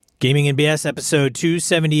Gaming and BS episode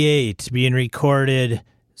 278 being recorded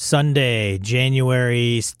Sunday,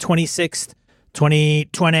 January 26th,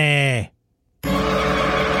 2020.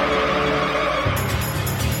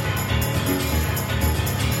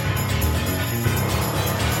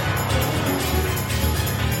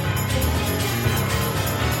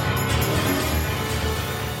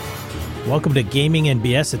 Welcome to Gaming and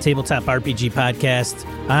BS, a tabletop RPG podcast.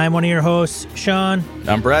 I'm one of your hosts, Sean.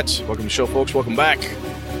 I'm Brett. Welcome to the show, folks. Welcome back.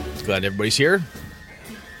 Glad everybody's here.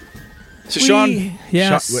 So, Sean,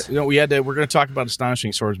 yes, we're going to talk about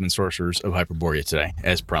Astonishing Swordsmen and Sorcerers of Hyperborea today,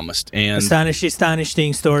 as promised. And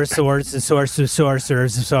astonishing swords and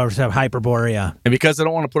sorcerers of Hyperborea. And because I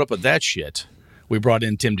don't want to put up with that shit, we brought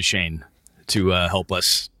in Tim Deshane to help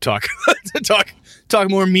us talk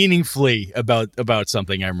more meaningfully about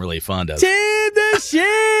something I'm really fond of. Tim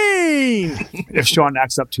Deshane! If Sean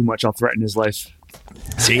acts up too much, I'll threaten his life.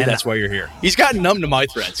 See, that's why you're here. He's gotten numb to my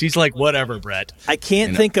threats. He's like, whatever, Brett. I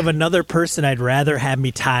can't think of another person I'd rather have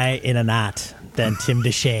me tie in a knot than Tim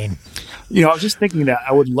Deshane. You know, I was just thinking that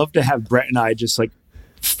I would love to have Brett and I just like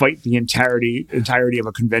fight the entirety of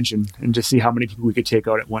a convention and just see how many people we could take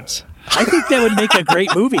out at once. I think that would make a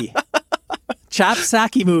great movie. Chop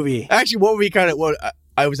Saki movie. Actually, what would be kind of what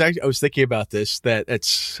I was thinking about this, that at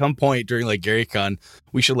some point during like GaryCon,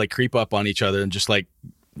 we should like creep up on each other and just like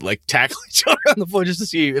tackle each other on the floor just to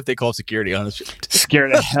see if they call security on us. Scare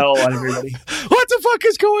the hell out of everybody. What the fuck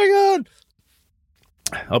is going on?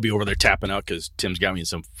 I'll be over there tapping out because Tim's got me in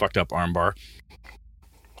some fucked up armbar.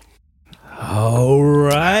 All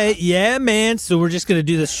right. Yeah, man. So we're just going to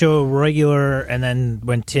do the show regular, and then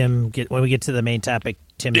when we get to the main topic,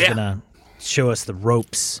 Tim's going to show us the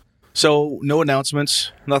ropes. So no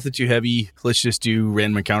announcements, nothing too heavy. Let's just do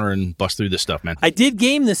random encounter and bust through this stuff, man. I did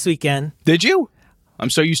game this weekend. Did you? I'm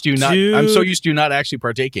so used to you not actually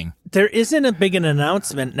partaking. There isn't a big an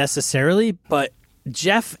announcement necessarily, but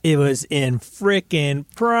Jeff, it was in frickin'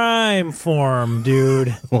 prime form,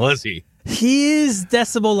 dude. Was he? His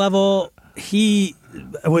decibel level, he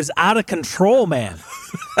was out of control, man.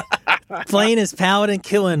 Playing his paladin,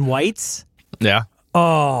 killing whites. Yeah.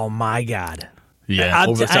 Oh my God. Yeah.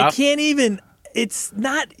 Over the top. I can't even. It's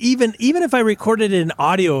not even if I recorded it in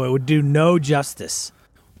audio, it would do no justice.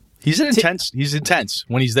 He's intense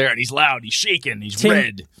when he's there, and he's loud, he's shaking, he's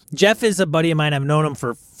red. Jeff is a buddy of mine. I've known him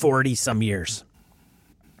for 40-some years.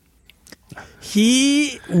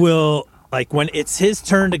 He will, like, when it's his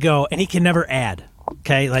turn to go, and he can never add.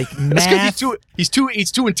 Okay, like math. He's too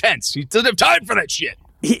intense. He doesn't have time for that shit.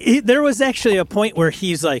 There was actually a point where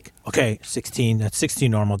he's like, okay, 16, that's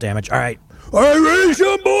 16 normal damage. All right, raise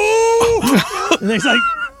your ball! And he's like,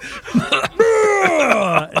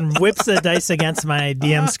 and whips the dice against my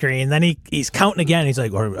DM screen. Then he's counting again. He's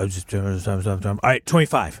like, all right,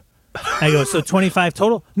 25. I go, so 25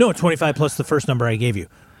 total? No, 25 plus the first number I gave you.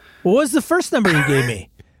 What was the first number you gave me?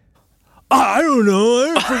 I don't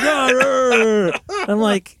know. I forgot. I'm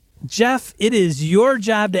like, Jeff, it is your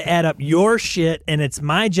job to add up your shit, and it's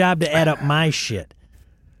my job to add up my shit.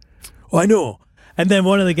 Oh, I know. And then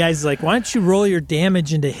one of the guys is like, why don't you roll your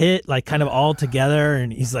damage into hit, like kind of all together?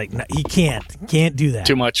 And he's like, no, he can't do that.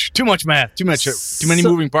 Too much math, too many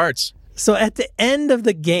moving parts. So at the end of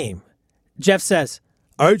the game, Jeff says,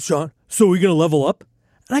 all right, Sean, so we're going to level up?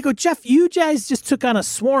 And I go, Jeff, you guys just took on a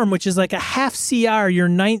swarm, which is like a half CR, your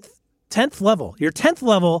 10th level. Your 10th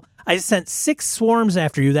level, I sent 6 swarms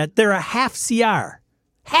after you that they're a half CR.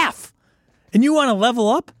 Half. And you want to level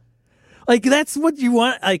up? Like, that's what you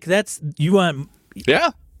want. Like, you want... Yeah.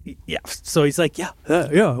 Yeah. So he's like, I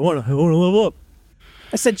want to level up.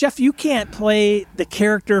 I said, Jeff, you can't play the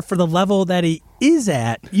character for the level that he is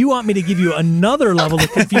at. You want me to give you another level to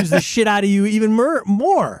confuse the shit out of you even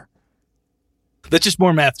more. That's just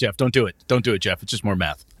more math, Jeff. Don't do it, Jeff. It's just more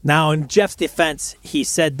math. Now, in Jeff's defense, he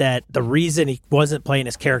said that the reason he wasn't playing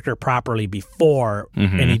his character properly before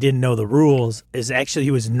and he didn't know the rules is actually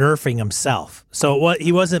he was nerfing himself. So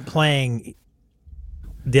he wasn't playing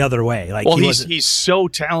the other way. Like, he's so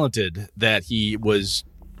talented that he was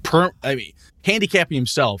handicapping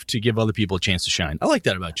himself to give other people a chance to shine. I like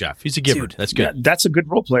that about Jeff. He's a giver. Dude, that's good. That's a good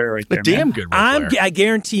role player right there. Damn good role player. I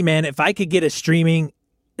guarantee, man, if I could get a stream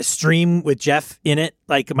with Jeff in it,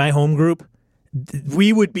 like my home group,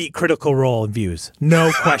 we would beat Critical Role in views.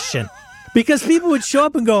 No question. Because people would show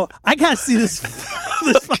up and go, I got to see this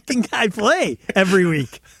fucking guy play every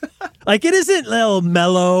week. Like, it isn't a little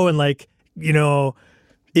mellow and like, you know,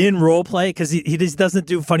 in role play, because he just doesn't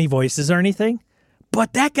do funny voices or anything.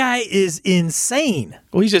 But that guy is insane.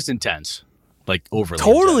 Well, he's just intense. Like, overly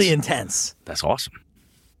totally intense. That's awesome.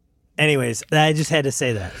 Anyways, I just had to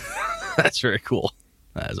say that. That's very cool.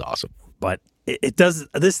 That is awesome. But it does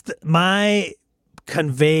this. My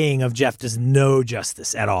conveying of Jeff does no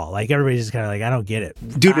justice at all. Like everybody's just kind of like, I don't get it,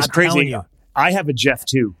 dude. It's I'm telling crazy. you. I have a Jeff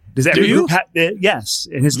too. Does every you? group yes,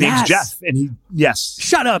 and his name's Jeff, and he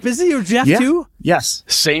Shut up! Isn't your Jeff yeah, too? yes,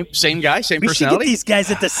 Same guy, same We should get personality. these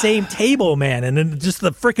guys at the same table, man, and then just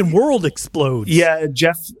the freaking world explodes. yeah.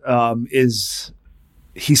 Jeff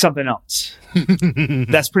he's something else.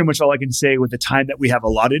 That's pretty much all I can say with the time that we have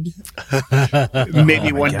allotted.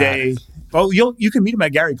 Maybe one day. Oh, you can meet him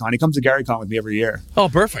at GaryCon. He comes to GaryCon with me every year. Oh,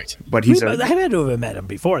 perfect. But I had to have met him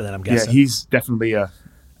before that. I'm yeah, guessing. he's definitely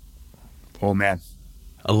oh man.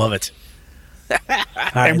 I love it. All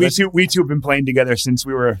right, And we two have been playing together since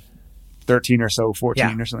we were 13 or so,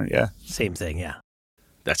 14 or something. Yeah. same thing. Yeah.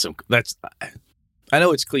 That's I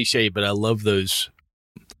know it's cliche, but I love those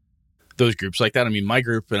groups like that. I mean, my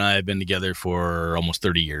group and I have been together for almost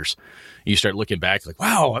 30 years. You start looking back like,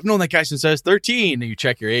 wow, I've known that guy since I was 13. And you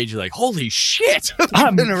check your age, you're like, holy shit,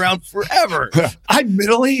 I've been around forever. I'm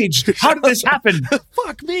middle-aged. How did this happen?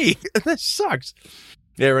 Fuck me. That sucks.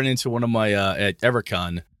 Yeah, I ran into one of my, at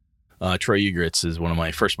EverCon, Troy Ugritz is one of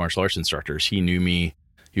my first martial arts instructors. He knew me.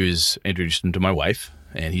 He was introduced to my wife,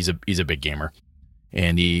 and he's a big gamer.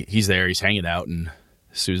 And he's there, he's hanging out, and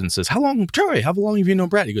Susan says, Troy, how long have you known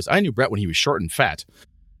Brett? He goes, I knew Brett when he was short and fat.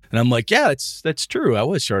 And I'm like, yeah, that's true. I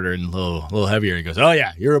was shorter and a little heavier. He goes, oh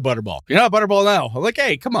yeah, you're a butterball. You're not a butterball now. I'm like,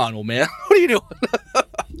 hey, come on, old man. What are you doing? But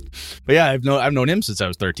yeah, I've known him since I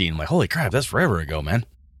was 13. I'm like, holy crap, that's forever ago, man.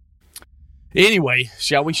 Anyway,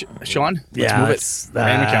 shall we, Sean? Let's move it.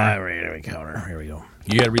 Random encounter. Here we go.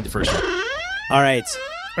 You got to read the first one. All right.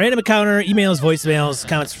 Random encounter, emails, voicemails,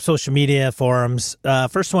 comments from social media, forums.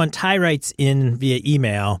 First one, Ty writes in via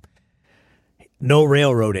email, no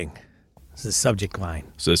railroading. This is the subject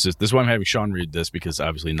line. So this is why I'm having Sean read this, because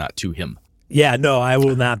obviously not to him. Yeah, no, I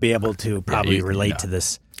will not be able to probably relate to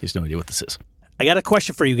this. He has no idea what this is. I got a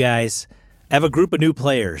question for you guys. I have a group of new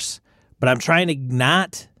players, but I'm trying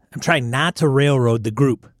not to railroad the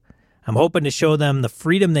group. I'm hoping to show them the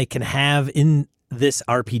freedom they can have in this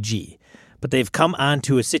RPG. But they've come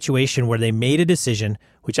onto a situation where they made a decision,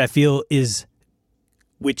 which I feel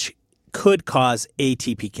which could cause a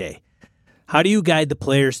TPK. How do you guide the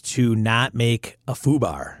players to not make a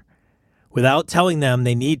FUBAR without telling them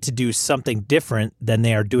they need to do something different than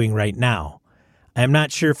they are doing right now? I'm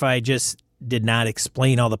not sure if I just did not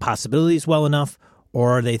explain all the possibilities well enough,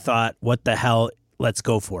 or they thought, what the hell, let's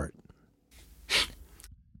go for it.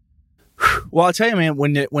 Well, I'll tell you, man,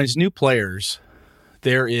 when it's new players,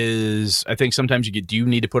 there is, I think sometimes you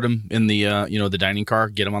need to put them in the, the dining car,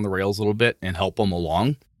 get them on the rails a little bit and help them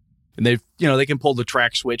along. And they can pull the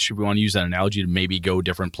track switch, if we want to use that analogy, to maybe go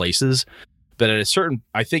different places. But at a certain,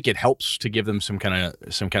 I think it helps to give them some kind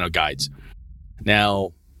of guides.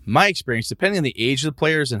 Now, my experience, depending on the age of the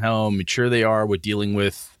players and how mature they are with dealing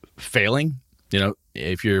with failing,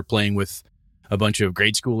 if you're playing with a bunch of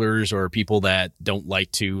grade schoolers or people that don't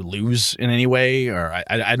like to lose in any way, or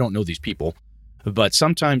I don't know these people, but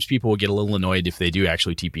sometimes people will get a little annoyed if they do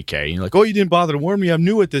actually TPK. And you're like, oh, you didn't bother to warn me. I'm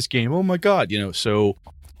new at this game. Oh my God. So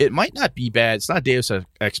it might not be bad. It's not Deus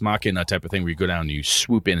Ex Machina type of thing where you go down and you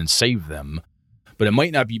swoop in and save them, but it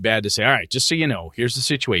might not be bad to say, all right, just so you know, here's the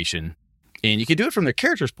situation. And you can do it from their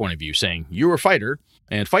character's point of view, saying you're a fighter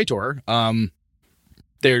and fighter.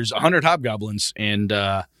 There's 100 hobgoblins and,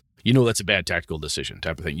 that's a bad tactical decision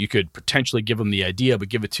type of thing. You could potentially give them the idea, but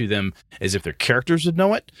give it to them as if their characters would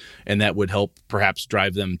know it. And that would help perhaps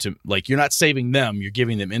drive them to, like, you're not saving them. You're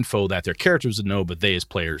giving them info that their characters would know, but they as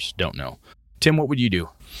players don't know. Tim, what would you do?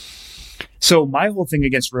 So my whole thing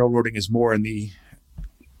against railroading is more in the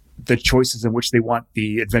choices in which they want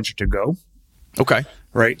the adventure to go. Okay.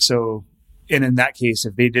 Right. So, and in that case,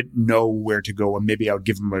 if they didn't know where to go, maybe I would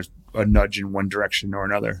give them a nudge in one direction or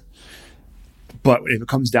another. But if it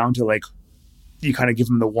comes down to, like, you kind of give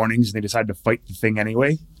them the warnings and they decide to fight the thing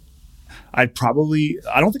anyway, I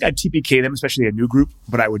don't think I'd TPK them, especially a new group,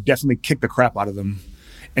 but I would definitely kick the crap out of them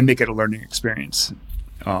and make it a learning experience.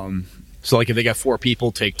 So, like, if they got 4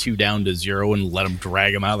 people, take 2 down to 0 and let them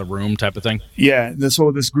drag them out of the room type of thing? Yeah.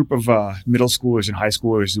 So this group of middle schoolers and high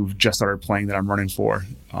schoolers who've just started playing that I'm running for,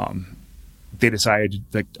 they decided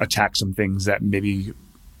to, like, attack some things that maybe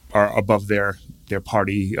are above their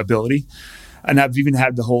party ability. And I've even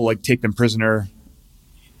had the whole, like, take them prisoner.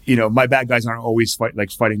 My bad guys aren't always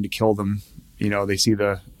fighting to kill them. They see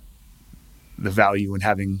the value in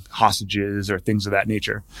having hostages or things of that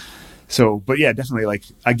nature. So, but yeah, definitely, like,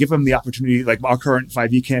 I give them the opportunity. Like, our current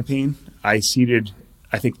 5e campaign, I seeded,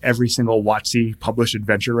 I think, every single WotC published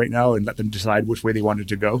adventure right now and let them decide which way they wanted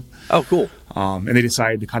to go. Oh, cool. And they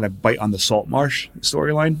decided to kind of bite on the Saltmarsh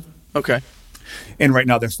storyline. Okay. And right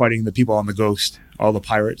now they're fighting the people on the Ghost, all the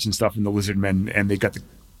pirates and stuff, and the Lizardmen, and they got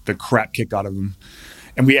the crap kicked out of them.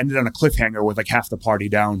 And we ended on a cliffhanger with like half the party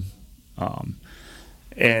down.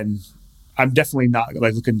 And I'm definitely not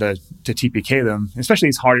like looking to TPK them, especially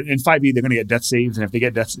it's hard. In 5e, they're going to get death saves, and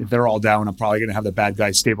if they're all down, I'm probably going to have the bad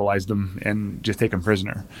guys stabilize them and just take them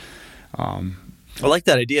prisoner. I like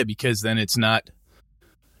that idea because then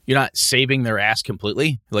you're not saving their ass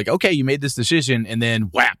completely. Like, okay, you made this decision, and then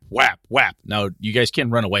whap, whap, whap. Now you guys can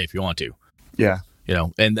run away if you want to. Yeah.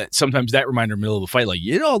 And sometimes that reminder in the middle of the fight, like,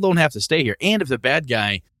 you all don't have to stay here. And if the bad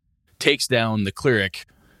guy takes down the cleric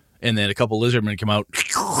and then a couple lizardmen come out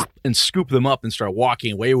and scoop them up and start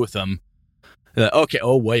walking away with them, okay,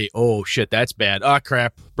 oh, wait, oh, shit, that's bad. Oh,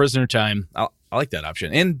 crap, prisoner time. I like that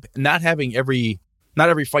option. And not every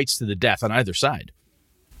fight's to the death on either side.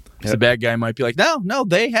 Yep. The bad guy might be like, no,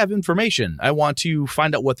 they have information. I want to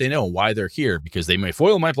find out what they know, why they're here, because they may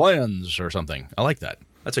foil my plans or something. I like that.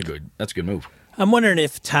 That's a good move. I'm wondering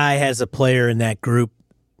if Ty has a player in that group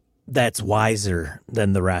that's wiser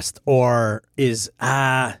than the rest, or is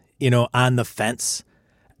on the fence.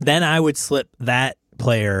 Then I would slip that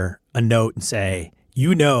player a note and say,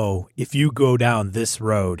 if you go down this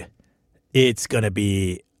road, it's going to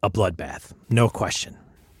be a bloodbath, no question.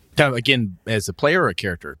 Again, as a player or a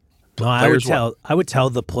character? No, I would tell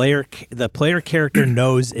the player character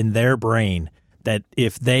knows in their brain that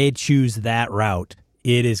if they choose that route,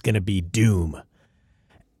 it is going to be doom.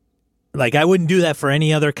 Like, I wouldn't do that for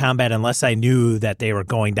any other combat unless I knew that they were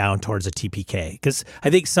going down towards a TPK. Because I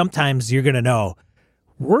think sometimes you're going to know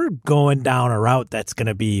we're going down a route that's going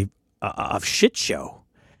to be a shit show.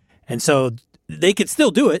 And so they could still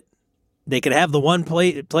do it. They could have the one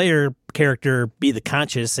player character be the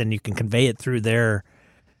conscious, and you can convey it through their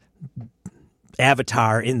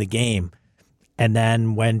avatar in the game. And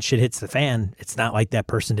then when shit hits the fan, it's not like that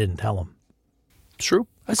person didn't tell them. True.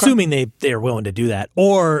 Okay. Assuming they're willing to do that.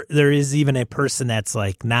 Or there is even a person that's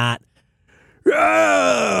like not,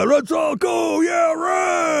 yeah, let's all go, yeah,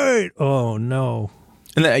 right. Oh, no.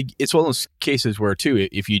 And it's one of those cases where, too,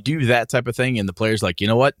 if you do that type of thing and the player's like, you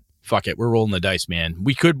know what? Fuck it, we're rolling the dice, man.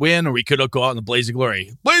 We could win, or we could go out in the blaze of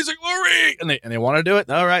glory. Blaze of glory! And they want to do it?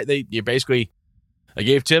 All right, I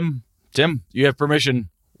gave Tim, you have permission.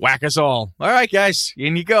 Whack us all. All right, guys,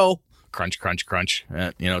 in you go. Crunch, crunch, crunch.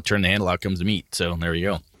 Turn the handle, out comes the meat. So there you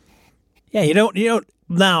go. Yeah, you don't.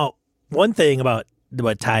 Now, one thing about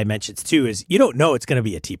what Ty mentions too is you don't know it's going to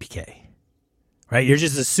be a TPK, right? You're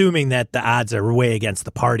just assuming that the odds are way against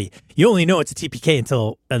the party. You only know it's a TPK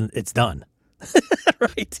until it's done,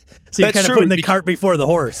 right? So you're kind of putting the cart before the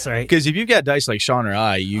horse, right? Because if you've got dice like Sean or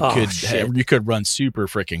I, you could run super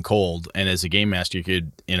freaking cold, and as a game master, you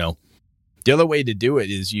could, The other way to do it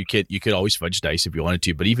is you could always fudge dice if you wanted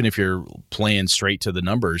to, but even if you're playing straight to the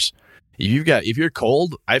numbers, if you're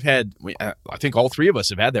cold, I think all three of us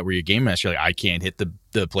have had that where you're game master, like, I can't hit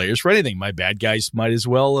the players for anything. My bad guys might as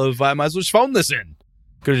well just phone this in.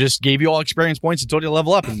 Could have just gave you all experience points and told you to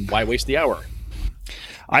level up, and why waste the hour?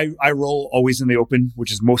 I roll always in the open,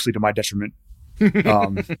 which is mostly to my detriment,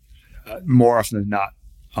 more often than not.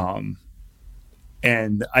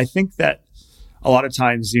 And I think that a lot of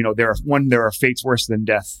times, there are fates worse than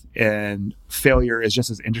death, and failure is just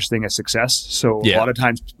as interesting as success. So A lot of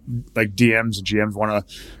times, like DMs and GMs want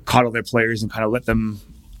to coddle their players and kind of let them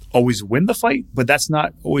always win the fight, but that's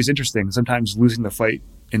not always interesting. Sometimes losing the fight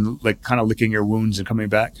and like kind of licking your wounds and coming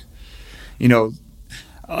back.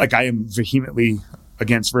 Like I am vehemently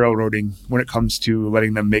against railroading when it comes to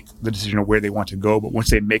letting them make the decision of where they want to go. But once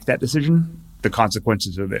they make that decision, the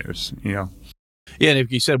consequences are theirs. Yeah, and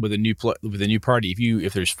if you said with a new party,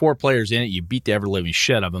 if there's 4 players in it, you beat the ever living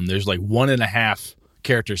shit out of them. There's like 1.5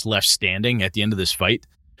 characters left standing at the end of this fight.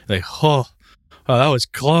 Like, oh, that was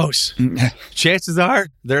close. Chances are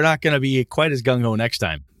they're not going to be quite as gung ho next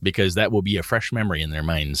time, because that will be a fresh memory in their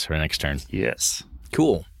minds for next turn. Yes,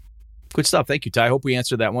 cool, good stuff. Thank you, Ty. Hope we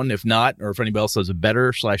answered that one. If not, or if anybody else has a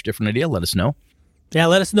better / different idea, let us know. Yeah,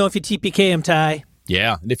 let us know if you TPK him, Ty.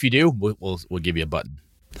 Yeah, and if you do, we'll give you a button.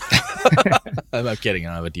 I'm kidding. I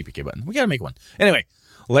don't have a DPK button. We got to make one. Anyway,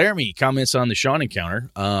 Laramie comments on the Sean encounter.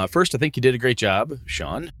 First, I think you did a great job,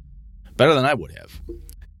 Sean. Better than I would have.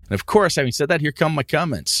 And of course, having said that, here come my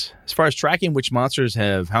comments. As far as tracking which monsters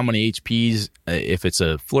have how many HPs, if it's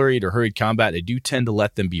a flurried or hurried combat, I do tend to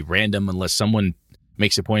let them be random unless someone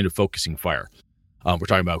makes a point of focusing fire. We're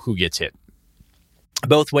talking about who gets hit.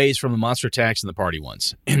 Both ways, from the monster attacks and the party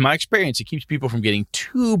ones. In my experience, it keeps people from getting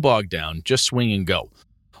too bogged down. Just swing and go.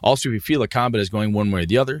 Also, if you feel a combat is going one way or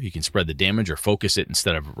the other, you can spread the damage or focus it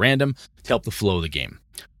instead of random to help the flow of the game.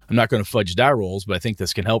 I'm not going to fudge die rolls, but I think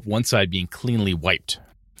this can help one side being cleanly wiped.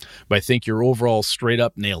 but I think your overall straight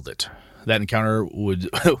up nailed it. That encounter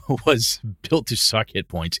was built to suck hit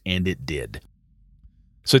points, and it did.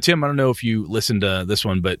 So, Tim, I don't know if you listened to this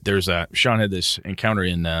one, but Sean had this encounter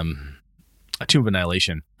in A Tomb of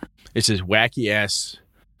Annihilation. It's this wacky-ass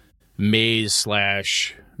maze /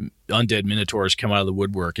 undead minotaurs come out of the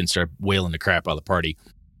woodwork and start wailing the crap out of the party.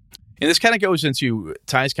 And this kind of goes into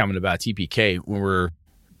Ty's comment about TPK when we're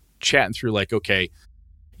chatting through, like, okay,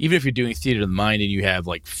 even if you're doing Theater of the Mind and you have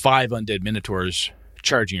like 5 undead minotaurs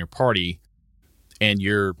charging your party and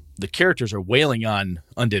the characters are wailing on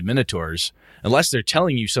undead minotaurs, unless they're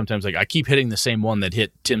telling you sometimes, like, I keep hitting the same one that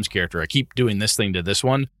hit Tim's character, I keep doing this thing to this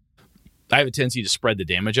one, I have a tendency to spread the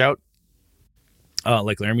damage out,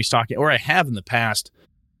 like Laramie's talking, or I have in the past,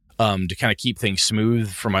 to kind of keep things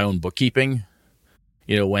smooth for my own bookkeeping.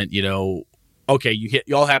 When, okay,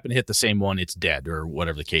 you all happen to hit the same one, it's dead, or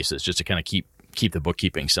whatever the case is, just to kind of keep the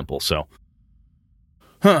bookkeeping simple. So,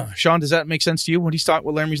 Sean, does that make sense to you? What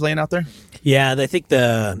Laramie's laying out there? Yeah, I think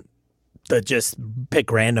the just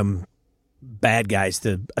pick random bad guys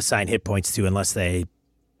to assign hit points to unless they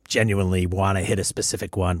genuinely want to hit a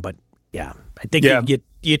specific one. But yeah, I think you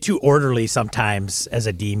get too orderly sometimes as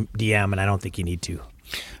a DM, and I don't think you need to.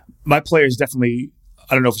 My players definitely,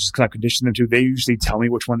 I don't know if it's just because I conditioned them to, they usually tell me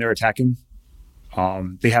which one they're attacking.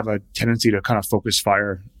 They have a tendency to kind of focus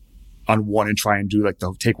fire on one and try and do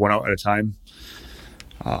they'll take one out at a time.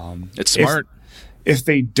 It's smart. If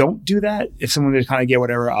they don't do that, if someone they kind of get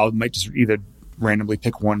whatever, I might just either randomly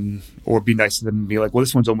pick one or be nice to them and be like, well,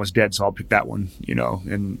 this one's almost dead, so I'll pick that one,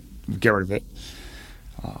 and get rid of it.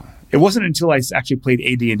 It wasn't until I actually played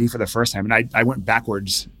AD&D for the first time, and I went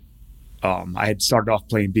backwards. I had started off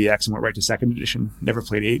playing BX and went right to 2nd edition, never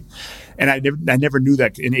played 8. And I never knew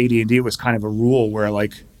that in AD&D it was kind of a rule where,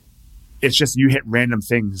 it's just you hit random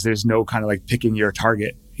things. There's no kind of picking your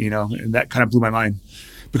target, and that kind of blew my mind.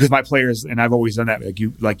 Because my players, and I've always done that,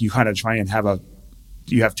 you kind of try and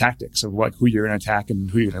you have tactics of who you're going to attack and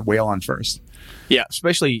who you're going to wail on first. Yeah,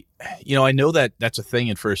 especially, I know that that's a thing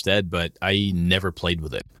in first ed, but I never played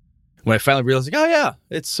with it. When I finally realized, oh yeah,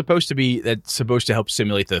 that's supposed to help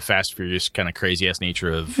simulate the Fast Furious kind of crazy ass nature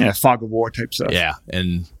of fog of war type stuff. Yeah,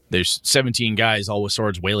 and there's 17 guys all with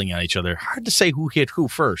swords wailing on each other. Hard to say who hit who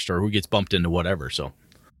first or who gets bumped into whatever. So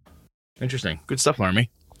interesting, good stuff, Laramie.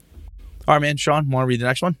 All right, man. Sean, want to read the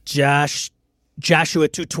next one? Joshua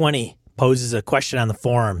 220 poses a question on the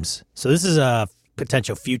forums. So this is a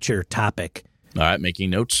potential future topic. All right, making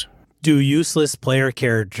notes. Do useless player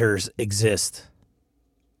characters exist?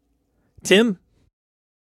 Tim?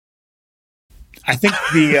 I think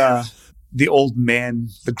the old man,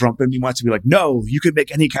 the grump in me wants to be like, no, you could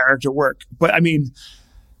make any character work. But I mean,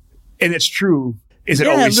 and it's true. Is it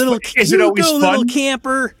always fun? Is it always fun? Little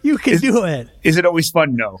camper, you can do it. Is it always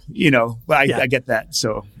fun? No. But I get that.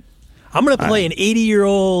 So I'm going to play an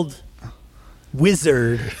 80-year-old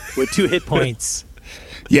wizard with 2 hit points.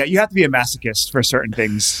 Yeah, you have to be a masochist for certain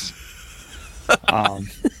things.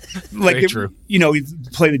 Very true. You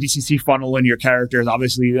play the DCC funnel and your character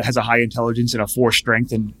obviously has a high intelligence and a 4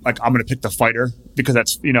 strength, and I'm going to pick the fighter because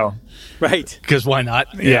that's, right. Because why not?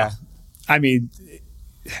 Yeah. I mean,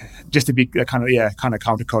 just to be kind of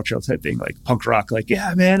countercultural type thing, like punk rock,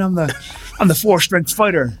 yeah, man, I'm the 4 strength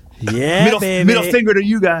fighter. Yeah, middle finger to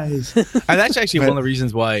you guys. And that's actually one of the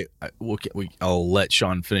reasons why I'll let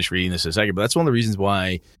Sean finish reading this in a second. But that's one of the reasons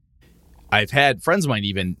why I've had friends of mine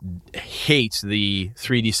even hate the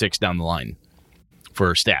 3d6 down the line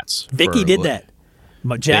for stats. Vicky did that.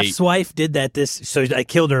 Jeff's wife did that. So I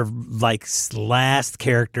killed her last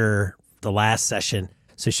character the last session.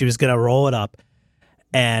 So she was gonna roll it up.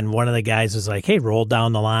 And one of the guys was like, hey, roll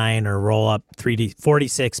down the line or roll up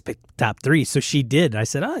 46, pick top 3. So she did. I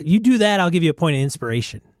said, you do that, I'll give you a point of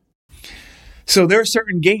inspiration. So there are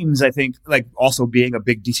certain games, I think, also being a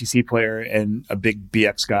big DCC player and a big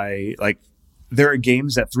BX guy, there are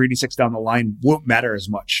games that 3d6 down the line won't matter as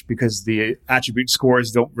much because the attribute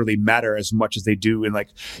scores don't really matter as much as they do. And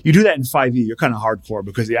you do that in 5e, you're kind of hardcore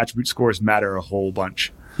because the attribute scores matter a whole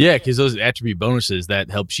bunch. Yeah, because those attribute bonuses, that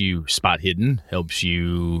helps you spot hidden, helps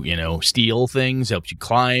you, steal things, helps you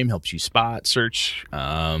climb, helps you spot, search,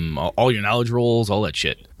 all your knowledge rolls, all that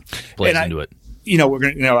shit plays into it. We're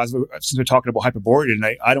going to, since we're talking about Hyperborea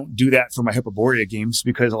tonight, I don't do that for my Hyperborea games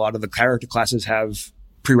because a lot of the character classes have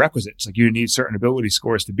prerequisites. You need certain ability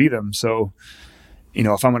scores to beat them. So,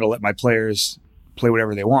 if I'm going to let my players play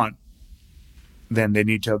whatever they want, then they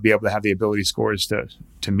need to be able to have the ability scores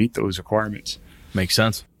to meet those requirements. Makes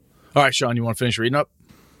sense. All right, Sean, you want to finish reading up?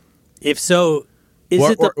 If so,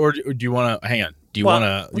 or do you want to hang on? Do you want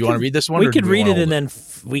to read this one? We or could do read wanna it and hold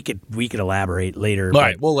then we could elaborate later. All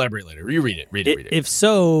right, we'll elaborate later. You read it. Read it. If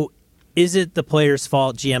so, is it the player's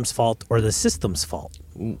fault, GM's fault, or the system's fault?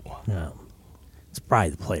 Ooh, No, it's probably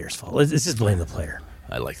the player's fault. Let's just blame the player.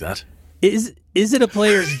 I like that. Is it a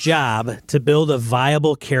player's job to build a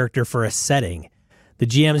viable character for a setting? The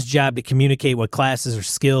GM's job to communicate what classes or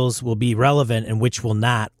skills will be relevant and which will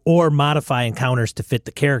not, or modify encounters to fit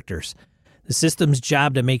the characters. The system's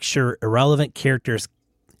job to make sure irrelevant characters...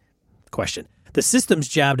 Question. The system's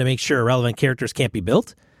job to make sure irrelevant characters can't be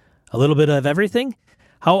built? A little bit of everything?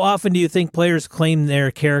 How often do you think players claim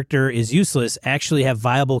their character is useless actually have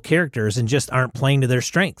viable characters and just aren't playing to their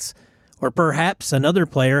strengths? Or perhaps another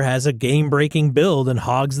player has a game-breaking build and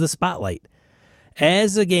hogs the spotlight.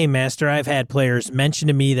 As a game master, I've had players mention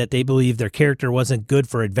to me that they believe their character wasn't good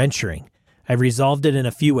for adventuring. I've resolved it in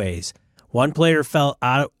a few ways. One player fell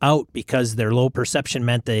out because their low perception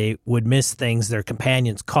meant they would miss things their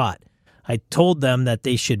companions caught. I told them that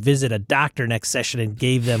they should visit a doctor next session and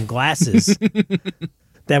gave them glasses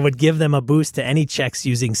that would give them a boost to any checks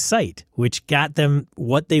using sight, which got them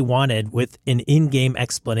what they wanted with an in-game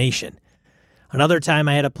explanation. Another time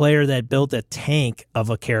I had a player that built a tank of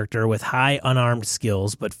a character with high unarmed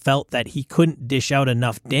skills, but felt that he couldn't dish out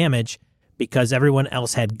enough damage because everyone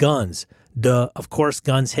else had guns. Duh, of course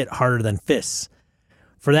guns hit harder than fists.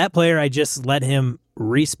 For that player, I just let him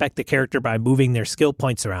respec the character by moving their skill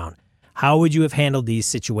points around. How would you have handled these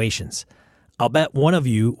situations? I'll bet one of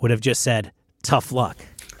you would have just said, tough luck.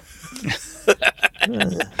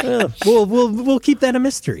 We'll keep that a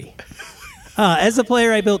mystery. As a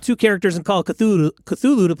player, I built 2 characters in Call of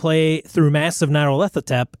Cthulhu to play through Masks of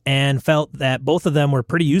Nyarlathotep and felt that both of them were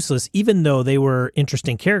pretty useless, even though they were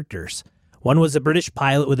interesting characters. One was a British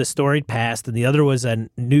pilot with a storied past, and the other was a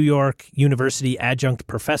New York University adjunct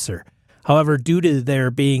professor. However, due to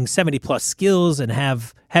there being 70-plus skills and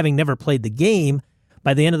having never played the game,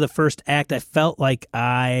 by the end of the first act, I felt like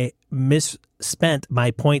I misspent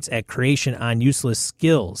my points at creation on useless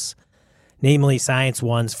skills, namely science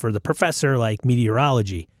ones for the professor like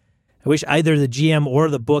meteorology. I wish either the GM or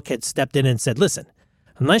the book had stepped in and said, listen,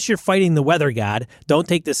 unless you're fighting the weather god, don't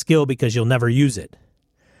take the skill because you'll never use it.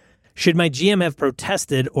 Should my GM have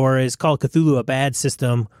protested, or is Call of Cthulhu a bad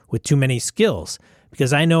system with too many skills?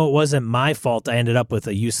 Because I know it wasn't my fault I ended up with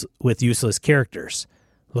useless characters.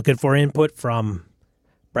 Looking for input from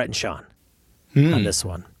Brett and Sean on this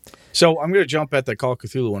one. So I'm going to jump at the Call of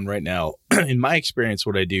Cthulhu one right now. In my experience,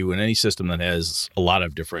 what I do in any system that has a lot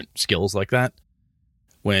of different skills like that,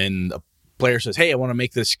 when a player says, hey, I want to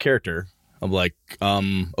make this character, I'm like,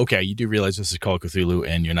 okay, you do realize this is Call of Cthulhu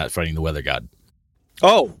and you're not fighting the weather god.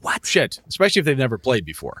 Oh, what? Shit. Especially if they've never played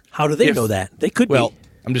before. How do they know that? They could be. be.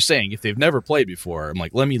 I'm just saying, if they've never played before, I'm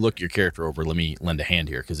like, let me look your character over. Let me lend a hand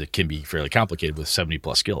here because it can be fairly complicated with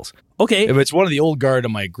 70-plus skills. Okay. If it's one of the old guard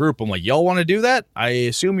in my group, I'm like, y'all want to do that? I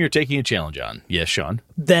assume you're taking a challenge on. Yes, Sean.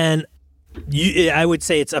 Then I would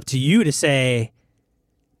say it's up to you to say,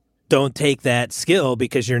 don't take that skill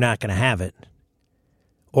because you're not going to have it.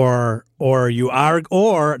 Or you are,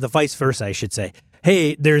 or the vice versa, I should say.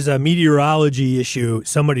 Hey, there's a meteorology issue.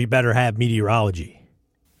 Somebody better have meteorology.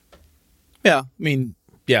 Yeah, I mean,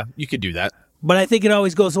 yeah, you could do that. But I think it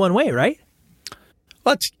always goes one way, right?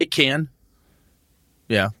 Well, it can.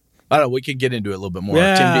 Yeah. I don't know. We can get into it a little bit more.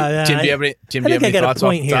 Yeah, Tim, do you have any thoughts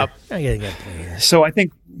off the top? I got a point here. So I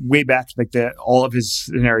think way back, like all of his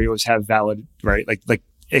scenarios have valid, right? Like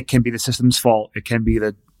it can be the system's fault. It can be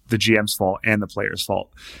the GM's fault and the player's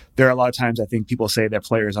fault. There are a lot of times I think people say their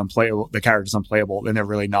player is unplayable, the character's unplayable, and they're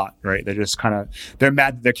really not, right? They're just they're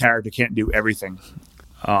mad that their character can't do everything.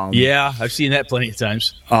 Yeah, I've seen that plenty of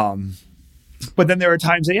times. But then there are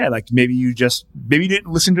times that, like maybe you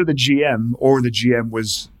didn't listen to the GM, or the GM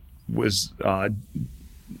was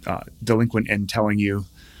delinquent in telling you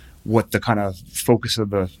what the kind of focus of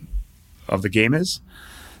the game is.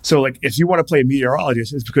 So like if you want to play a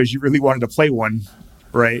meteorologist, it's because you really wanted to play one,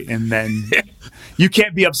 right? And then you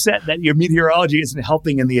can't be upset that your meteorology isn't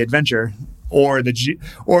helping in the adventure, or your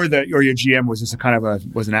GM was just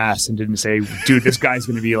was an ass and didn't say, dude, this guy's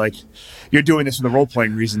going to be like, you're doing this for the role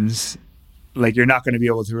playing reasons. Like you're not going to be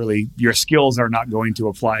able to your skills are not going to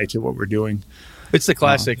apply to what we're doing. It's the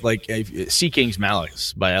classic, Sea King's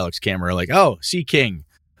Malice by Alex Kammerer. Like, oh, Sea King,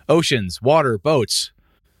 oceans, water, boats.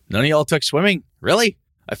 None of y'all took swimming? Really?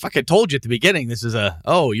 I fucking told you at the beginning this is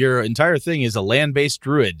your entire thing is a land-based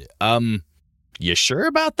druid. You sure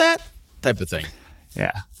about that? Type of thing.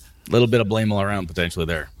 Yeah. A little bit of blame all around potentially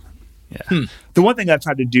there. Yeah. The one thing I've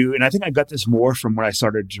tried to do, and I think I got this more from when I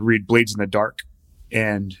started to read Blades in the Dark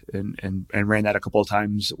and ran that a couple of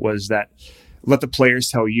times, was that let the players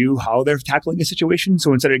tell you how they're tackling a situation.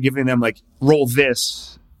 So instead of giving them like, roll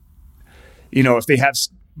this, if they have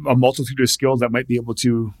a multitude of skills that might be able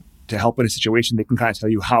to help in a situation, they can kind of tell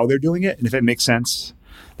you how they're doing it. And if it makes sense,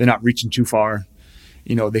 they're not reaching too far.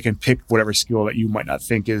 They can pick whatever skill that you might not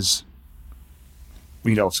think is,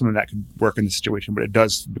 something that could work in the situation, but it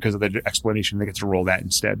does because of the explanation. They get to roll that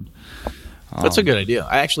instead. That's a good idea.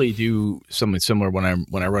 I actually do something similar when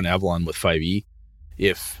I run Avalon with 5e.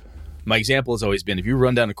 If my example has always been, if you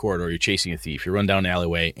run down a corridor, you're chasing a thief, you run down an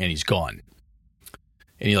alleyway and he's gone.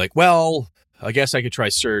 And you're like, well, I guess I could try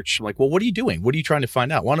search. I'm like, well, what are you doing? What are you trying to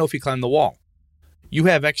find out? I want to know if he climbed the wall. You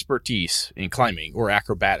have expertise in climbing or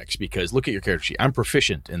acrobatics because look at your character sheet. I'm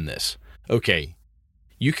proficient in this. Okay.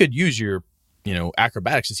 You could use your,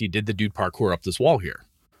 acrobatics to see, did the dude parkour up this wall here?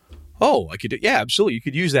 Oh, I could do, yeah, absolutely. You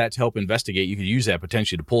could use that to help investigate. You could use that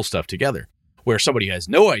potentially to pull stuff together. Where somebody who has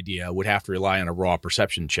no idea would have to rely on a raw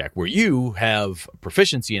perception check where you have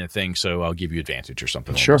proficiency in a thing, so I'll give you advantage or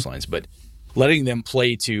something along those lines. But letting them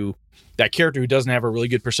play to that character who doesn't have a really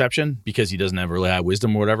good perception because he doesn't have really high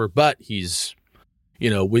wisdom or whatever, but he's,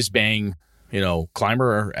 whiz-bang,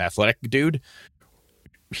 climber or athletic dude,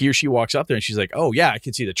 he or she walks up there and she's like, oh, yeah, I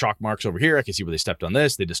can see the chalk marks over here. I can see where they stepped on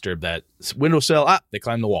this. They disturbed that windowsill. They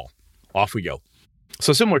climbed the wall. Off we go.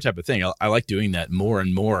 So similar type of thing. I like doing that more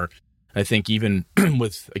and more. I think even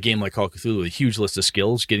with a game like Call of Cthulhu, a huge list of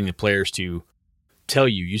skills, getting the players to tell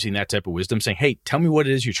you using that type of wisdom, saying, hey, tell me what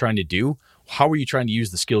it is you're trying to do. How are you trying to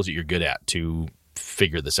use the skills that you're good at to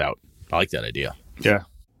figure this out? I like that idea. Yeah.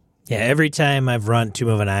 Yeah, every time I've run Tomb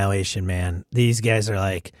of Annihilation, man, these guys are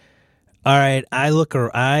like, all right, I look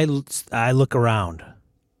around.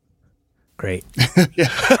 Great.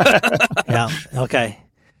 Yeah, okay.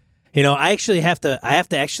 I have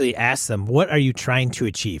to actually ask them, what are you trying to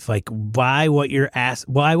achieve? Like, why what you're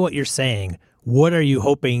saying, what are you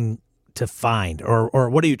hoping to find, or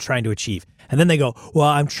what are you trying to achieve? And then they go, well,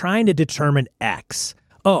 I'm trying to determine X.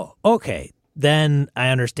 Oh, okay. Then I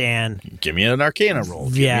understand. Give me an Arcana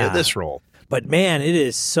roll. Give me this roll. But man, it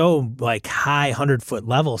is so like high 100-foot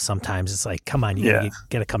level sometimes. It's like, come on, you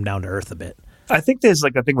gotta come down to earth a bit. I think there's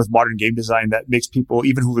like a thing with modern game design that makes people,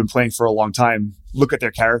 even who've been playing for a long time, look at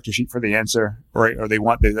their character sheet for the answer, right? Or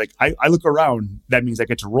I look around, that means I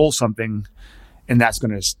get to roll something, and that's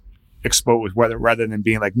going to expose rather than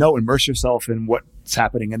being like, no, immerse yourself in what's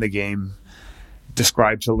happening in the game,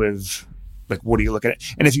 describe to live. Like, what are you looking at?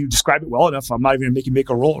 And if you describe it well enough, I'm not even going to make you make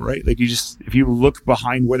a roll, right? Like, if you look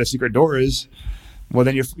behind where the secret door is, well,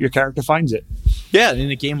 then your character finds it. Yeah,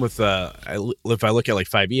 in a game with, if I look at like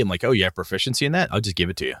 5e, I'm like, oh, you have proficiency in that? I'll just give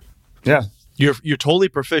it to you. Yeah. You're totally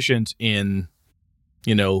proficient in,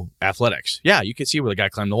 athletics. Yeah, you can see where the guy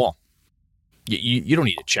climbed the wall. You don't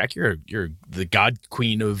need to check. You're the god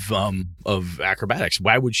queen of acrobatics.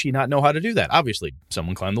 Why would she not know how to do that? Obviously,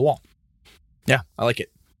 someone climbed the wall. Yeah, I like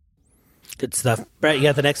it. Good stuff. Brett, you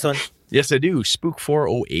got the next one? Yes, I do.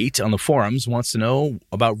 Spook408 on the forums wants to know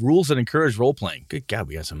about rules that encourage role-playing. Good God,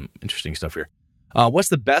 we got some interesting stuff here. What's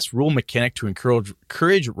the best rule mechanic to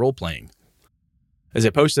encourage role-playing? As I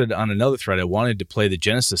posted on another thread, I wanted to play the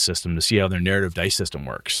Genesis system to see how their narrative dice system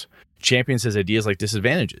works. Champions has ideas like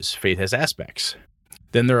disadvantages. Fate has aspects.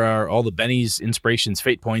 Then there are all the bennies, inspirations,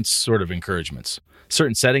 fate points sort of encouragements.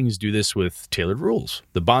 Certain settings do this with tailored rules.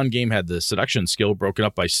 The Bond game had the seduction skill broken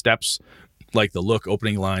up by steps, like the look,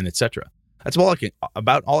 opening line, etc. That's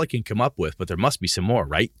about all I can come up with, but there must be some more,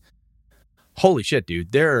 right? Holy shit,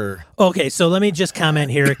 dude. Okay, so let me just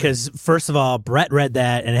comment here, because first of all, Brett read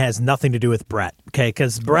that, and it has nothing to do with Brett, okay?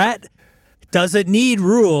 Because Brett doesn't need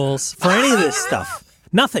rules for any of this stuff.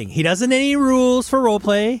 Nothing. He doesn't need any rules for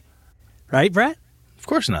roleplay. Right, Brett? Of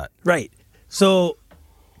course not. Right. So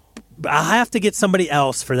I'll have to get somebody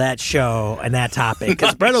else for that show and that topic,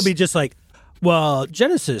 because Brett will be just like, well,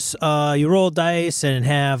 Genesis, you roll dice and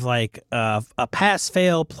have like a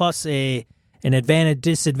pass-fail plus an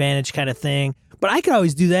advantage-disadvantage kind of thing. But I could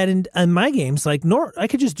always do that in my games. Like, I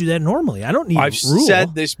could just do that normally. I don't need a rule. I've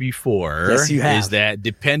said this before. Yes, you have. Is that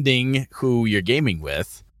depending who you're gaming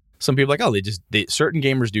with, some people are like, oh, certain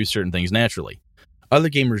gamers do certain things naturally. Other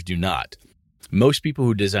gamers do not. Most people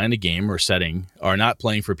who design a game or setting are not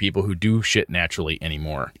playing for people who do shit naturally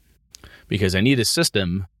anymore. Because I need a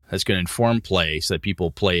system that's going to inform play so that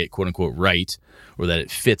people play it quote unquote right, or that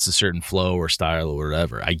it fits a certain flow or style or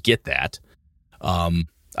whatever. I get that.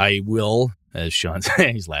 I will, as Sean's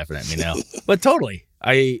he's laughing at me now, but totally.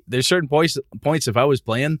 There's certain points if I was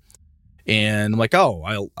playing and I'm like,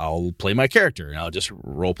 oh, I'll play my character and I'll just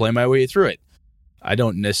role play my way through it. I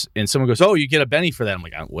don't and someone goes, oh, you get a Benny for that. I'm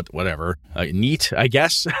like, whatever. Neat, I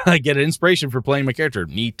guess. I get an inspiration for playing my character.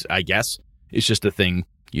 Neat, I guess. It's just a thing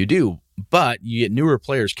you do. But you get newer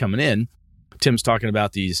players coming in. Tim's talking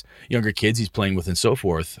about these younger kids he's playing with and so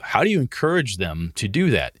forth. How do you encourage them to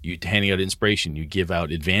do that? You handing out inspiration, you give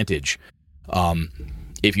out advantage.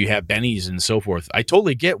 If you have bennies and so forth, I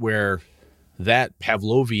totally get where that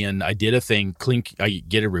Pavlovian, I did a thing, clink, I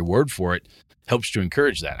get a reward for it, helps to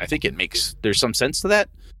encourage that. I think there's some sense to that.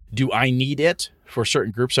 Do I need it for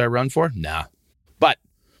certain groups I run for? Nah. But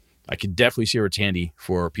I could definitely see where it's handy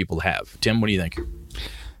for people to have. Tim, what do you think?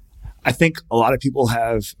 I think a lot of people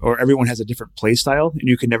have, or everyone has a different play style, and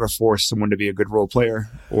you can never force someone to be a good role player.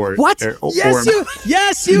 Or what?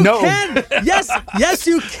 Yes, you no. can. Yes,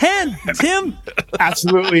 you can, Tim.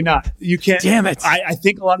 Absolutely not. You can't. Damn it. I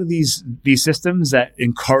think a lot of these systems that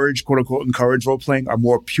encourage, quote unquote, encourage role playing are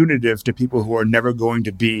more punitive to people who are never going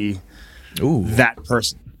to be that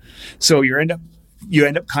person. So you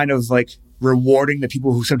end up kind of like rewarding the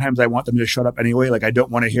people who sometimes I want them to shut up anyway. Like I don't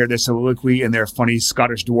want to hear their soliloquy and their funny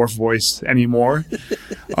Scottish dwarf voice anymore.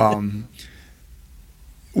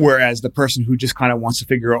 Whereas the person who just kind of wants to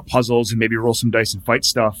figure out puzzles and maybe roll some dice and fight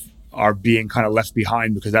stuff are being kind of left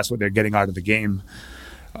behind because that's what they're getting out of the game.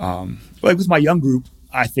 Like with my young group,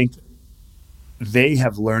 I think they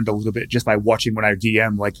have learned a little bit just by watching when I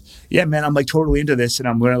DM, like, yeah, man, I'm like totally into this and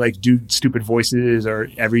I'm going to like do stupid voices, or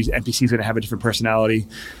every NPC is going to have a different personality.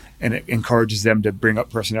 And it encourages them to bring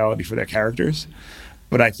up personality for their characters.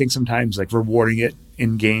 But I think sometimes like rewarding it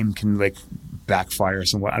in game can like backfire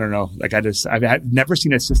somewhat. I don't know. Like I've never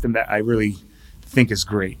seen a system that I really think is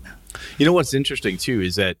great. You know what's interesting too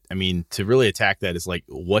is that, I mean, to really attack that is like,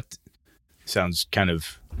 what sounds kind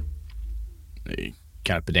of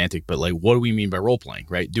pedantic, but like, what do we mean by role playing,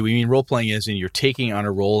 right? Do we mean role playing as in you're taking on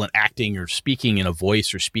a role and acting or speaking in a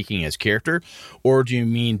voice or speaking as character? Or do you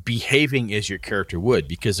mean behaving as your character would?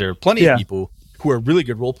 Because there are plenty of people who are really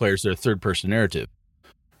good role players that are third person narrative.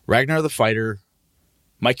 Ragnar the fighter,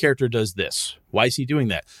 my character does this. Why is he doing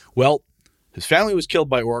that? Well, his family was killed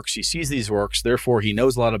by orcs. He sees these orcs, therefore he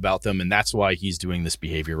knows a lot about them, and that's why he's doing this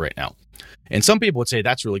behavior right now. And some people would say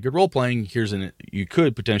that's really good role playing. You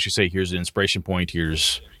could potentially say here's an inspiration point.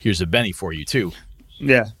 Here's a Benny for you too.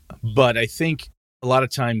 Yeah. But I think a lot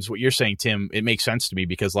of times what you're saying, Tim, it makes sense to me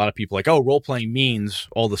because a lot of people are like, oh, role playing means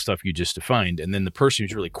all the stuff you just defined. And then the person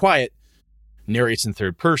who's really quiet narrates in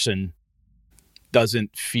third person,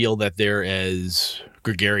 doesn't feel that they're as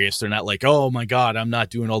gregarious. They're not like, oh my God, I'm not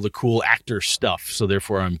doing all the cool actor stuff, so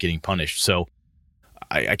therefore I'm getting punished. So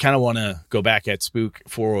I kind of want to go back at Spook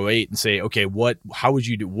 408 and say, okay, how would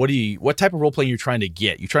you do? What type of role playing you're trying to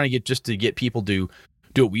get? You're trying to get just to get people to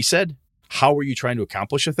do what we said? How are you trying to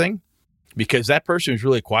accomplish a thing? Because that person who's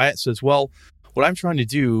really quiet says, well, what I'm trying to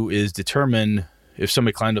do is determine if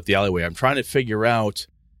somebody climbed up the alleyway. I'm trying to figure out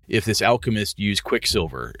if this alchemist used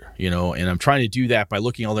quicksilver, and I'm trying to do that by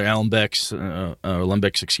looking at all their alembics,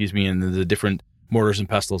 and the different mortars and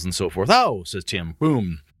pestles and so forth. Oh, says Tim,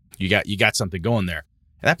 boom, you got something going there.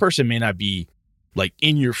 And that person may not be like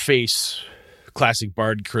in your face, classic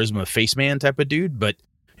bard charisma face man type of dude, but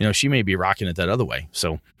she may be rocking it that other way.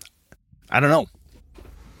 So I don't know.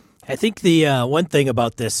 I think the one thing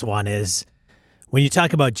about this one is when you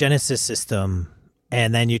talk about Genesis system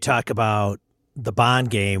and then you talk about the Bond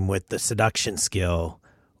game with the seduction skill,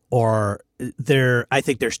 I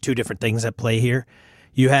think there's two different things at play here.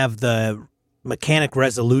 You have the mechanic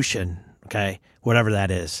resolution, okay, whatever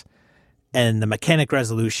that is. And the mechanic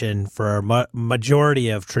resolution for a majority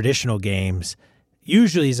of traditional games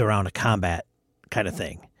usually is around a combat kind of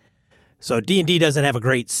thing. So D&D doesn't have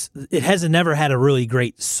it hasn't never had a really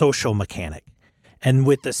great social mechanic. And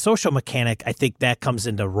with the social mechanic, I think that comes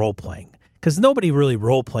into role-playing. Because nobody really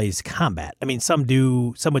role-plays combat. I mean, some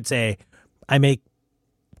do. Some would say, I make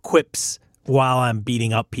quips while I'm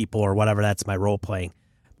beating up people or whatever. That's my role-playing.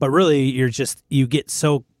 But really, you get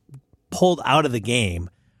so pulled out of the game.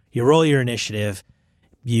 You roll your initiative.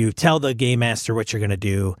 You tell the game master what you're going to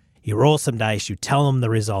do. You roll some dice. You tell them the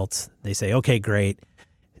results. They say, okay, great.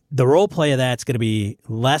 The role play of that's going to be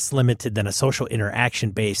less limited than a social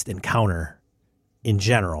interaction-based encounter in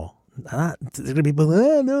general. There's going to be people,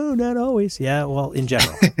 no, not always. Yeah, well, in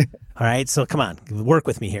general. All right, so come on, work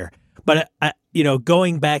with me here. But,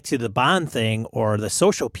 going back to the Bond thing or the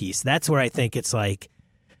social piece, that's where I think it's like,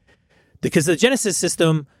 because the Genesis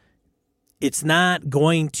system, it's not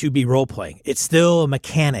going to be role-playing. It's still a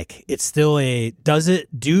mechanic. It's still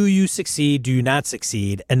do you succeed, do you not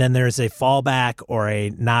succeed? And then there's a fallback or a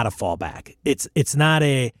not a fallback. It's not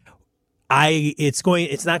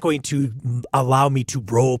going to allow me to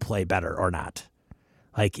role-play better or not.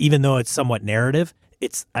 Like, even though it's somewhat narrative, you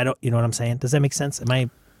know what I'm saying? Does that make sense?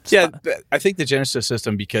 Yeah, I think the Genesis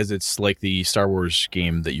system, because it's like the Star Wars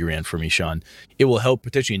game that you ran for me, Sean, it will help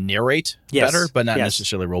potentially narrate better, but not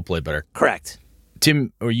necessarily roleplay better. Correct.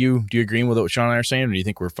 Tim, do you agree with what Sean and I are saying, or do you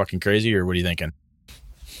think we're fucking crazy, or what are you thinking?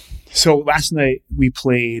 So last night we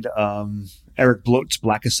played Eric Bloat's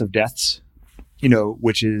Blackest of Deaths,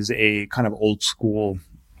 which is a kind of old school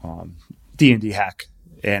D&D hack,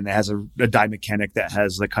 and it has a die mechanic that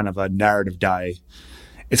has like kind of a narrative die.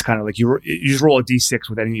 It's kind of like you just roll a d6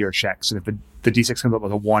 with any of your checks, and if the d6 comes up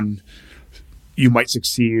with a 1, you might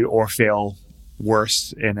succeed or fail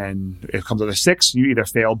worse, and then if it comes up with a 6, you either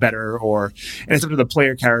fail better, and it's up to the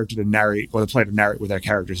player character to narrate, or the player to narrate what their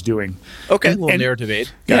character's doing. Okay, a little narrative aid.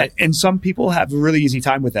 Yeah, and some people have a really easy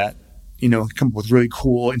time with that. Come up with really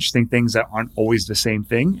cool, interesting things that aren't always the same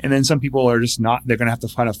thing, and then some people are just not. They're going to have to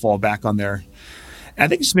kind of fall back on their. I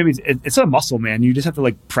think it's a muscle, man. You just have to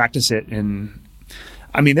like practice it, and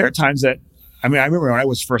there are times that. I remember when I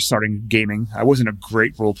was first starting gaming, I wasn't a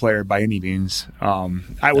great role player by any means.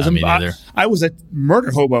 I was a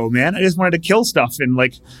murder hobo, man. I just wanted to kill stuff and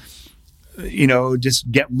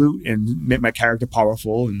just get loot and make my character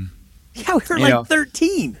powerful. And yeah, we were like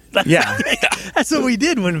 13. Yeah, that's what we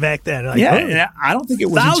did when back then. And I don't think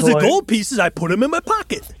it was 1,000 gold pieces. I put them in my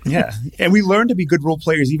pocket. Yeah, and we learned to be good role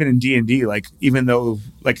players even in D&D. Like even though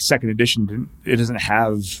second edition, it doesn't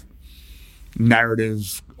have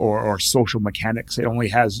narrative or social mechanics. It only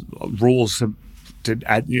has rules to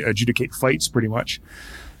adjudicate fights pretty much.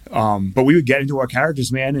 But we would get into our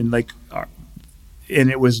characters, man, and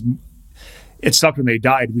it sucked when they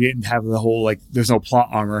died. We didn't have the whole there's no plot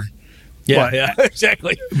armor. Yeah,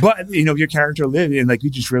 exactly. But if your character lived and you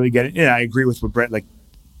just really get it. And I agree with what Brett,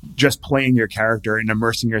 just playing your character and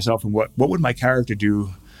immersing yourself in what would my character do.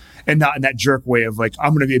 And not in that jerk way of I'm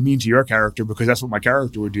going to be mean to your character because that's what my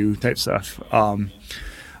character would do type stuff. But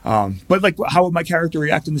how would my character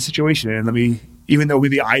react in the situation? And even though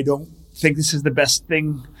maybe I don't think this is the best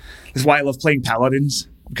thing, this is why I love playing paladins,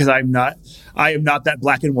 because I am not that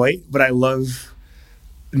black and white, but I love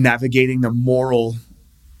navigating the moral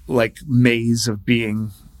maze of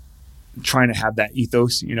trying to have that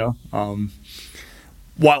ethos,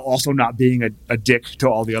 while also not being a dick to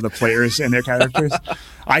all the other players and their characters.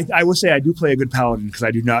 I would say I do play a good paladin because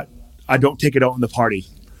I don't take it out in the party.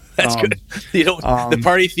 That's good. You don't. The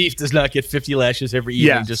party thief does not get 50 lashes every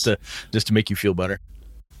evening just to make you feel better.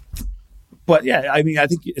 But yeah, I think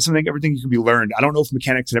it's everything can be learned. I don't know if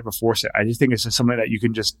mechanics would ever force it. I just think it's just something that you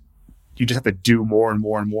just have to do more and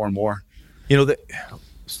more and more and more.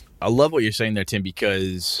 I love what you're saying there, Tim,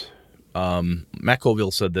 because Matt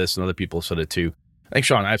Colville said this and other people said it too. I think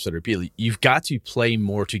Sean and I have said it repeatedly. You've got to play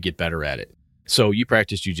more to get better at it. So you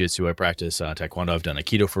practice jiu-jitsu. I practice taekwondo. I've done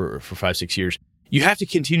aikido for 5-6 years. You have to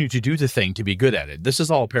continue to do the thing to be good at it. This is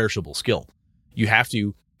all a perishable skill. You have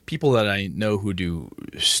to. People that I know who do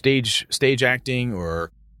stage acting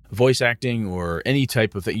or voice acting or any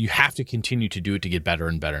type of thing, you have to continue to do it to get better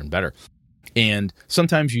and better and better. And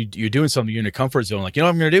sometimes you're doing something, you're in a comfort zone, what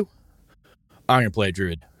I'm going to do? I'm going to play a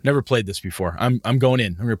druid. Never played this before. I'm going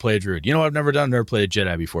in. I'm going to play a druid. You know what I've never done? I've never played a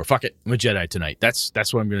Jedi before. Fuck it. I'm a Jedi tonight. That's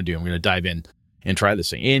what I'm going to do. I'm going to dive in and try this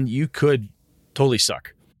thing. And you could totally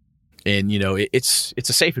suck. And, it's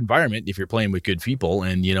a safe environment if you're playing with good people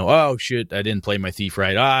and, oh, shit, I didn't play my thief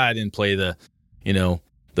right. I didn't play the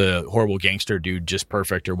horrible gangster dude just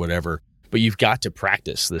perfect or whatever. But you've got to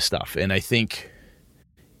practice this stuff. And I think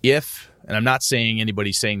and I'm not saying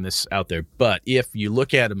anybody's saying this out there, but if you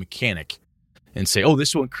look at a mechanic and say, oh,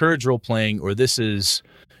 this will encourage role playing, or this is,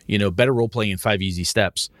 better role playing in 5 easy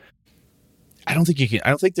steps, I don't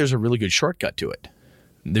think there's a really good shortcut to it.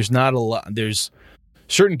 There's not a lot. There's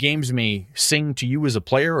certain games may sing to you as a